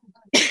Aaron,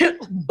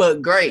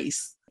 but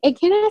Grace. And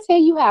can I tell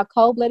you how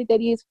cold-blooded that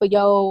is for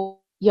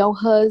your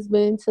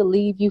husband to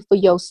leave you for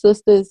your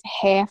sister's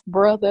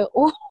half-brother?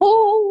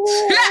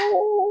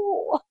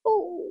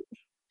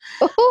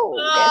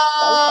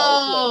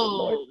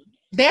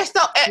 There's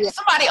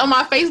somebody on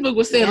my Facebook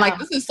was saying like,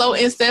 this is so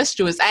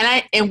incestuous.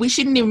 And we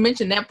shouldn't even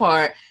mention that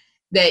part,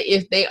 that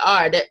if they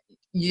are,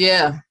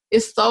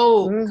 it's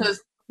so, because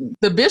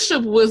the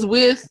bishop was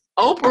with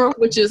Oprah,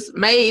 which is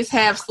Mae's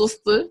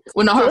half-sister.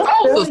 Well, no, her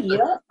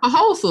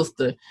whole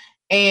sister.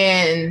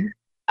 And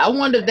I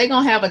wonder if they're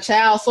going to have a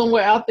child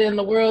somewhere out there in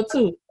the world,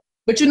 too.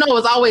 But,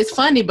 it's always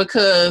funny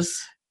because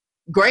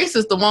Grace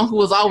is the one who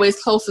was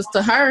always closest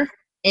to her.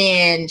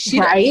 And she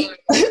an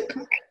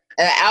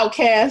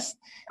outcast.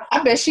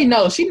 I bet she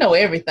knows. She know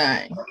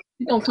everything.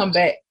 She's going to come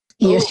back.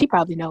 Yeah, she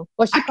probably knows.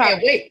 Well, I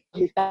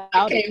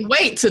can't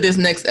wait to this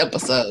next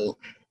episode.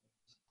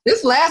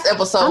 This last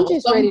episode, I'm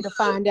just ready to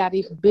find out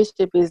if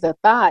Bishop is a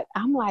thought.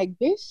 I'm like,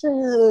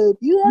 Bishop,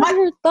 you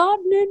ever thought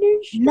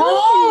that? No,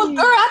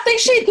 girl, I think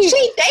she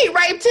date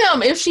raped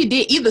him. If she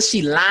did, either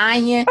she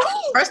lying.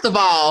 First of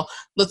all,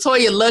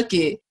 LaToya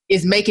Luckett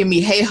is making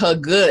me hate her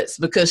guts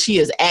because she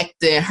is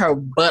acting her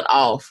butt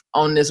off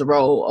on this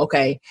role.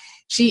 Okay,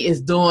 she is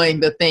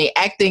doing the thing.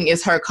 Acting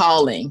is her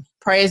calling.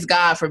 Praise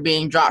God for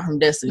being dropped from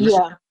Destiny.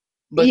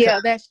 Yeah,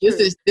 that's true.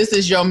 This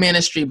is your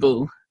ministry,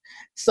 boo.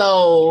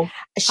 So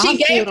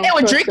they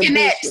were drinking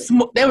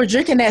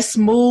that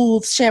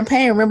smooth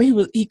champagne.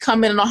 Remember, he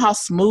commented on how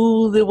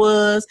smooth it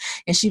was,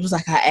 and she was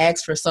like, I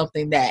asked for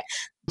something,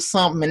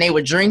 and they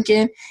were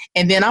drinking,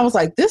 and then I was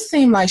like, this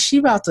seemed like she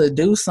about to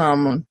do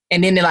something,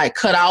 and then they like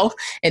cut off,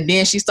 and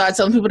then she started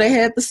telling people they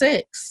had the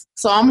sex.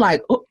 So I'm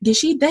like, oh, did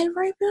she date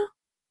rape him?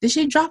 Did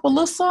she drop a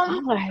little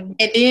something?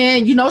 And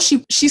then, you know,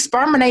 she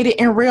sperminated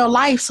in real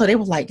life, so they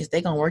was like, is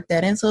they gonna work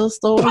that into the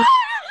story?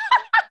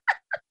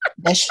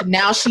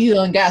 Now she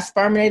done got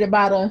sperminated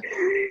by the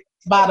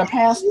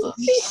pastor.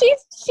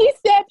 She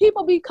said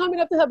people be coming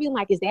up to her being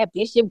like, is that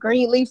Bishop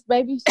Greenleaf's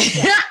baby?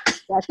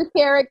 That's a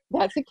character.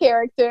 That's a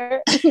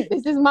character.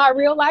 This is my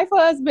real life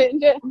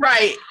husband.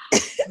 Right.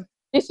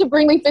 Bishop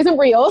Greenleaf isn't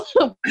real.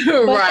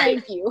 Right.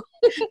 Thank you.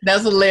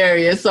 That's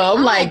hilarious. So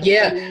I'm like,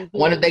 yeah,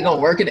 wonder if they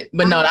gonna work it.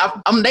 But no,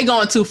 they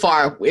going too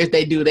far if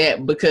they do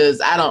that,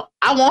 because I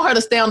want her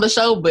to stay on the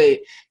show, but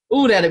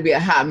ooh, that'd be a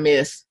hot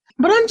mess.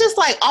 But I'm just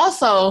like,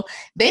 also,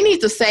 they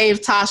need to save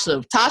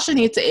Tasha. Tasha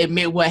needs to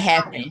admit what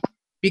happened,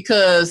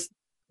 because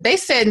they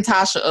setting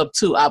Tasha up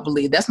too, I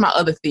believe. That's my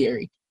other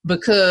theory,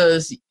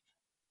 because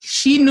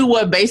she knew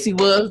what Basie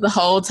was the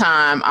whole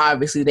time.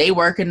 Obviously, they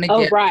working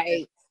together. Oh,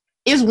 right.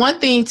 It's one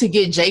thing to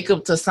get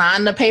Jacob to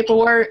sign the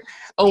paperwork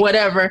or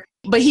whatever,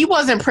 but he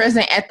wasn't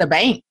present at the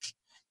bank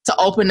to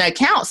open the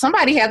account.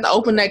 Somebody had to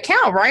open the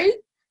account, right?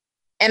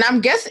 And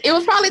I'm guessing it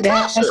was probably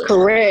Tasha. That's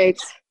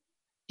correct.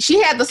 She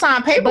had to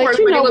sign paperwork. But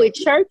you know,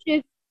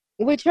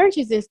 with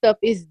churches and stuff,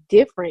 it's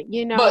different.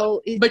 You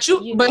know. But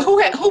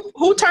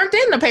who turned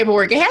in the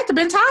paperwork? It had to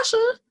been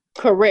Tasha.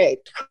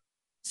 Correct.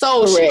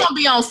 So she's gonna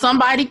be on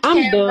somebody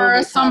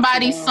camera,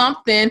 somebody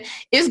something.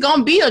 It's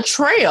gonna be a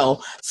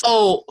trail.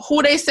 So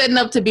who they setting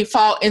up to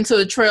fall into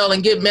the trail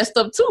and get messed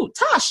up too?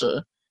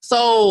 Tasha.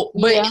 So,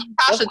 but if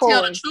Tasha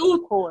tell the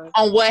truth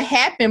on what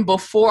happened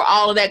before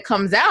all of that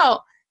comes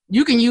out,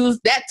 you can use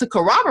that to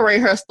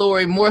corroborate her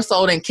story more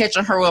so than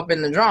catching her up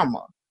in the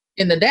drama,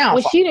 in the downfall.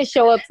 When she didn't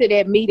show up to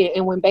that meeting,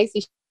 and when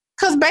Basie,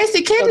 because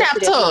Basie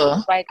kidnapped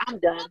her. Like, I'm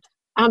done.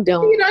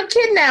 You done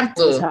kidnapped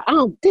her.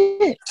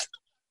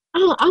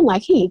 I'm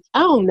like, I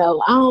don't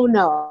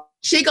know.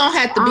 She gonna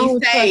have to be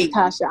saved.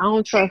 I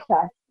don't trust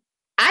Tasha.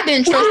 I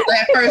didn't trust her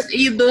at first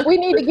either. We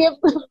need to give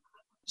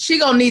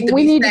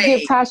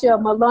Tasha a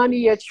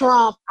Melania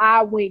Trump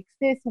eye wink.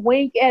 Sis,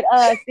 wink at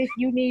us if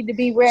you need to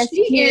be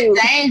rescued. She in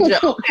danger.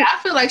 Okay, I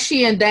feel like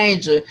she in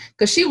danger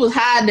because she was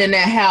hiding in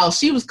that house.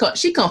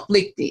 She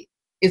conflicted.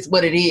 Is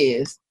what it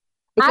is.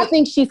 I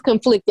think she's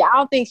conflicted. I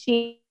don't think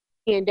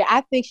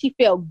I think she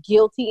felt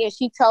guilty, and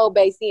she told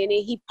Basie, and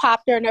then he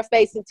popped her in her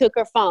face and took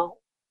her phone.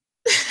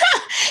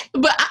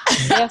 But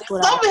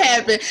something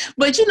happened.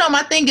 But you know,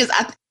 my thing is,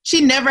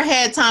 she never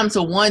had time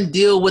to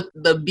deal with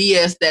the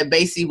BS that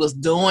Basie was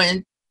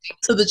doing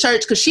to the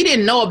church, because she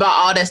didn't know about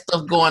all that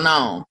stuff going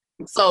on.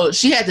 So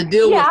she had to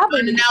deal with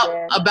finding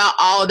out about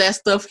all that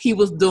stuff he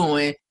was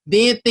doing,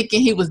 then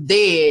thinking he was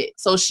dead.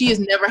 So she has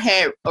never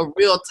had a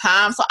real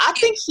time. So I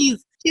think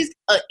she's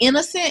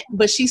innocent,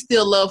 but she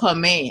still loves her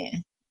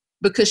man,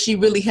 because she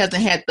really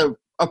hasn't had the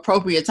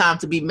appropriate time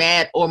to be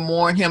mad or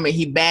mourn him, and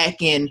he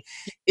back, and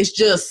it's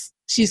just,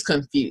 she's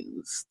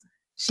confused.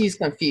 She's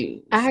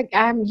confused.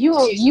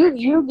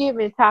 You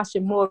giving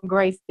Tasha more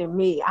grace than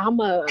me. I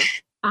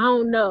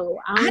don't know.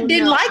 I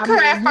didn't like her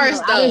at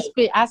first, though.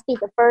 I spent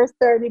the first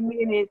 30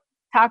 minutes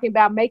talking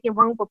about making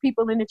room for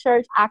people in the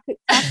church. I'd be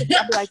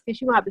like,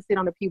 sis, you gonna have to sit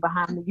on the pew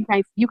behind me.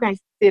 You can't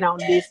sit on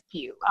this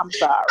pew. I'm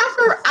sorry.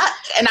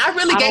 I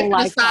really gave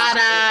her the side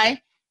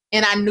eye.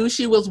 And I knew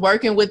she was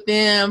working with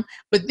them.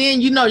 But then,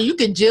 you know, you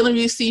could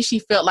genuinely see she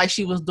felt like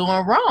she was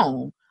doing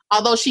wrong.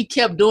 Although she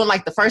kept doing,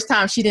 like, the first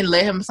time she didn't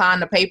let him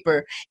sign the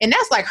paper. And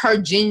that's like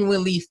her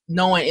genuinely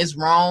knowing it's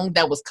wrong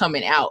that was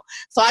coming out.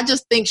 So I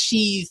just think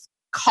she's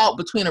caught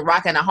between a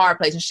rock and a hard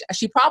place. And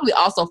she probably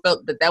also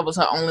felt that was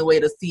her only way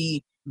to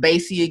see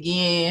Basie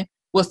again,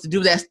 was to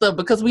do that stuff.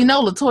 Because we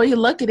know LeToya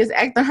Luckett is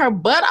acting her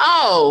butt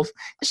off.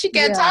 She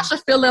got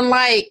Tasha feeling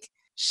like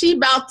she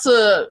about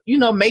to, you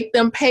know, make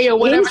them pay or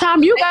whatever.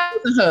 Anytime you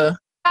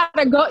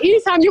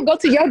go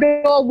to your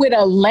door with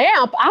a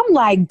lamp, I'm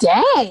like,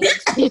 dang,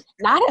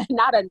 not a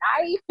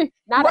knife,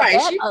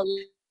 a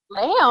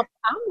lamp.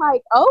 I'm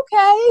like,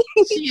 okay.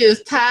 She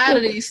is tired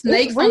of these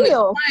snakes on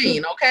the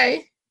plane,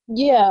 okay?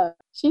 Yeah.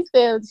 She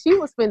said she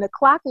was finna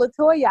clock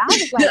LeToya. I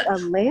was like, a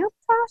lamp,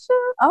 Tasha?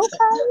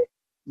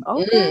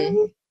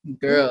 Okay.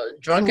 Girl,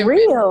 drunken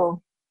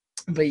real.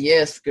 But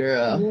yes,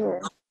 girl.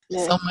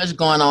 Yeah. So much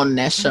going on in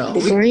that show.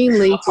 The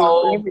Greenleaf.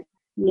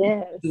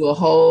 Do a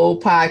whole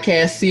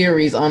podcast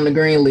series on the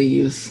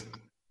Greenleaves.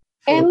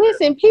 And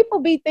listen, people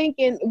be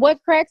thinking,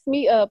 what cracks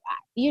me up,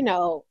 you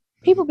know,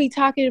 people be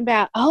talking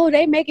about, oh,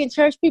 they making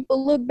church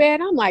people look bad.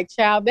 I'm like,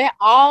 child,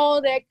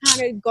 all that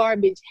kind of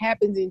garbage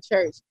happens in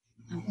church.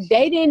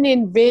 They didn't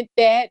invent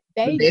that.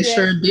 They just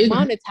sure didn't.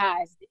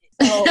 Monetized it.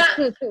 So,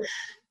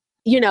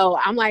 you know,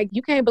 I'm like,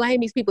 you can't blame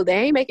these people. They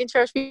ain't making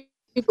church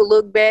people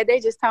look bad. They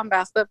just talking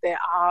about stuff that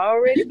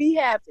already be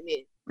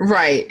happening.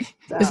 Right.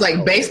 So, it's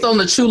like based on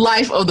the true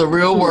life of the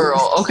real world,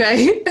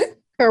 okay?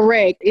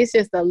 Correct. It's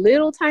just a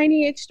little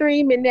tiny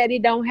extreme in that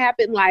it don't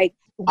happen like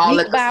all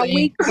week by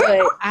week.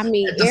 But I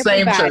mean,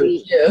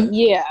 everybody,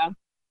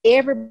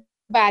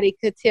 everybody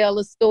could tell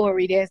a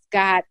story that's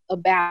got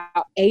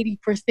about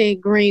 80%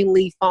 green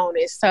leaf on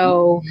it.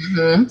 So,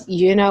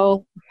 you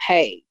know,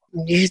 hey,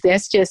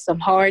 that's just some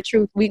hard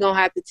truth we gonna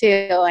have to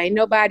tell. Ain't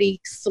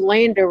nobody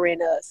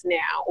slandering us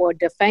now or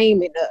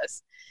defaming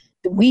us.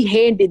 We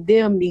handed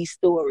them these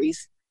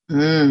stories.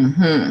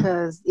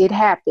 Because it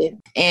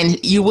happened.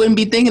 And you wouldn't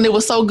be thinking it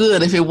was so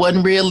good if it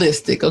wasn't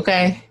realistic,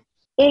 okay?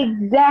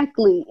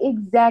 Exactly.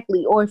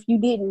 Or if you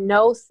didn't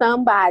know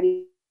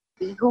somebody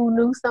who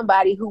knew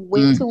somebody who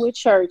went to a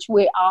church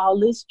with all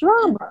this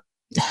drama.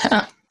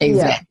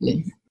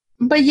 Exactly. Yeah.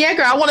 But yeah,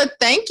 girl, I want to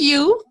thank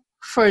you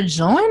for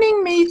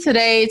joining me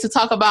today to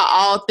talk about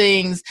all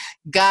things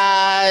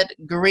God,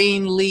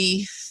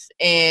 Greenleaf,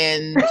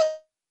 and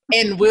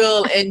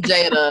Will and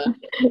Jada,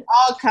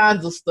 all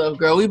kinds of stuff,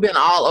 girl. We've been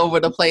all over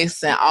the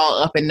place and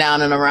all up and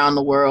down and around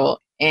the world.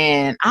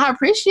 And I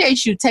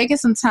appreciate you taking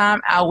some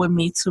time out with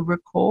me to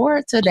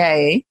record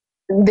today.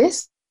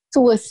 This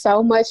was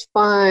so much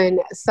fun.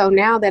 So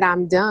now that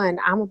I'm done,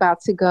 I'm about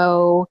to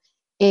go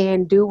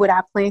and do what I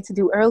planned to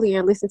do earlier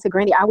and listen to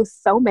Granny. I was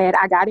so mad.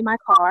 I got in my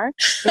car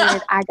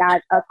and I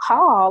got a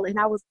call and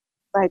I was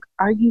like,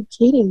 are you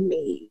kidding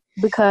me?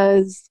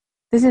 Because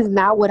this is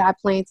not what I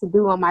plan to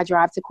do on my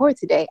drive to court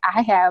today.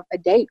 I have a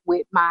date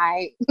with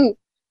my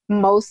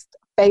most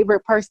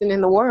favorite person in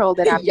the world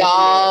that I've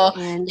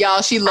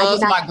y'all, she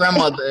loves my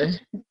grandmother.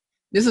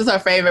 This is her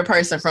favorite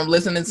person from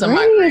listening to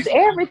my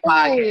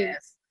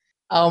podcast.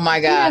 Oh my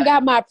God. I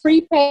got my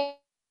prepaid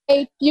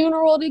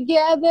funeral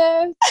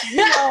together. You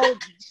know,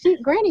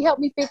 Granny helped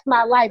me fix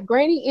my life.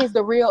 Granny is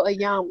the real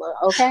Ayama,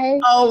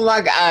 okay? Oh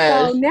my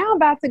God. So now I'm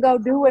about to go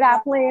do what I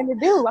plan to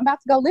do. I'm about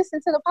to go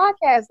listen to the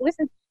podcast,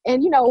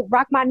 and, you know,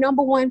 rock my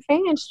 #1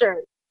 fan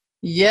shirt.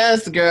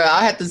 Yes, girl.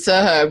 I have to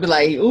tell her, be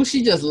like, oh,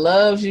 she just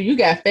loves you. You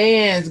got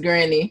fans,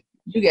 Granny.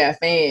 You got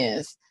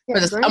fans. Yeah,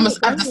 I'm going to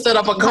have to set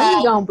up a call.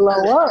 Granny gonna blow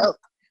up.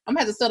 I'm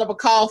going to have to set up a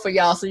call for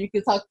y'all so you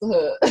can talk to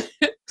her.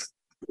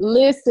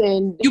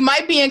 Listen. You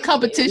might be in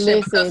competition.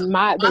 Listen,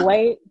 the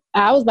way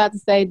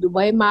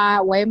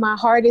my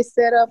heart is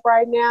set up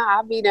right now,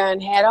 I'll be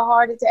done had a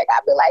heart attack.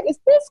 I'll be like, is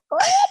this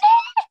Granny?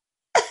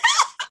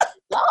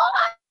 Lord.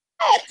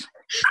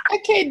 I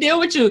can't deal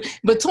with you.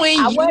 Between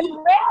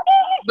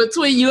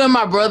you and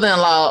my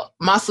brother-in-law,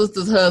 my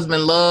sister's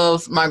husband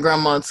loves my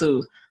grandma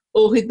too.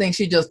 Oh, he thinks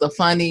she's just the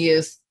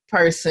funniest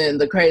person,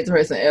 the craziest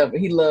person ever.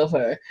 He loves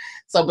her.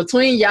 So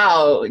between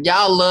y'all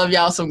love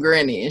y'all some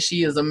Granny, and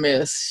she is a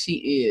mess.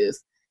 She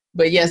is.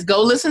 But yes,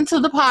 go listen to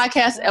the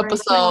podcast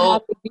episode. I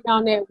have to be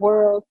on that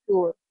world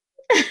tour.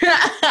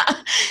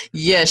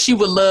 Yes, she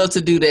would love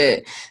to do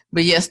that.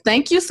 But yes,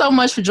 thank you so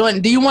much for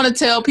joining. Do you want to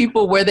tell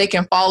people where they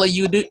can follow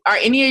you? Are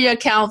any of your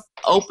accounts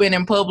open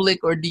and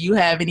public, or do you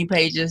have any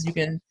pages you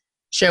can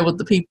share with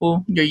the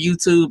people? Your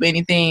YouTube,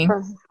 anything?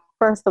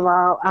 First of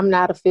all, I'm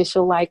not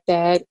official like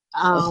that.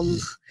 No,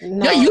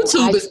 your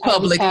YouTube is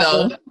public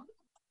though.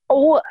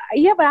 Oh,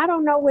 yeah, but I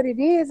don't know what it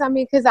is. I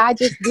mean, because I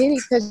just did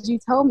it because you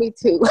told me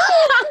to.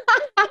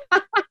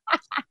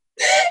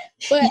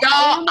 But y'all,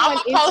 I'm on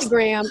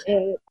Instagram.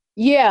 And,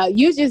 yeah,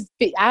 you just,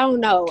 I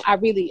don't know. We're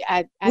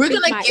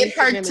going to get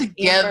her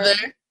together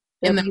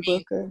in the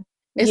meantime.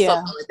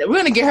 We're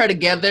going to get her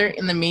together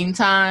in the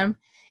meantime.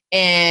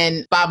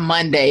 And by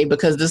Monday,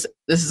 because this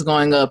is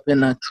going up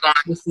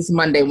this is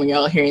Monday when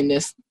y'all are hearing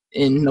this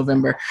in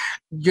November,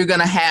 you're going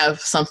to have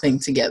something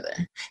together.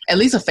 At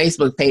least a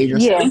Facebook page or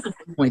something to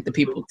point the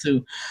people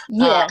to.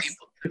 Yes.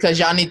 Because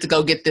y'all need to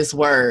go get this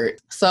word.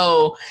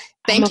 So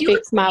thank you.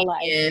 Fix my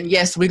life. And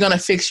yes, we're going to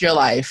fix your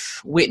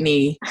life.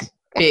 Whitney,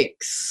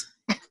 fix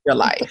your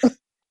life.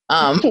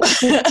 But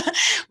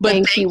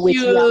thank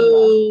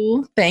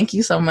you. Thank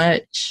you so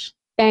much.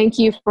 Thank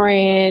you,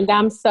 friend.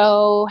 I'm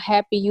so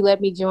happy you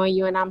let me join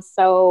you, and I'm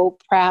so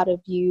proud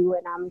of you.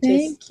 And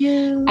thank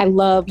you. I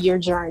love your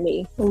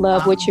journey.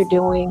 Love what you're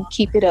doing.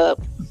 Keep it up.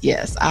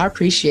 Yes, I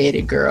appreciate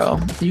it, girl.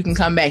 You can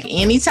come back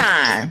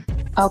anytime.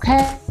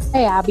 Okay,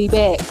 I'll be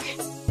back.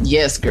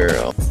 Yes,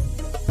 girl.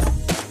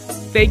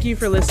 Thank you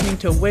for listening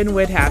to When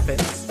Wit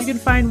Happens. You can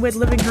find Wit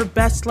living her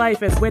best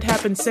life at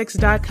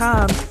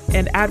withappens6.com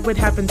and at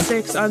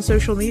withappens6 on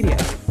social media.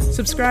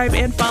 Subscribe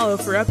and follow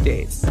for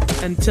updates.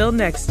 Until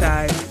next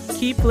time,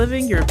 keep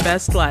living your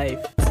best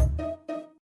life.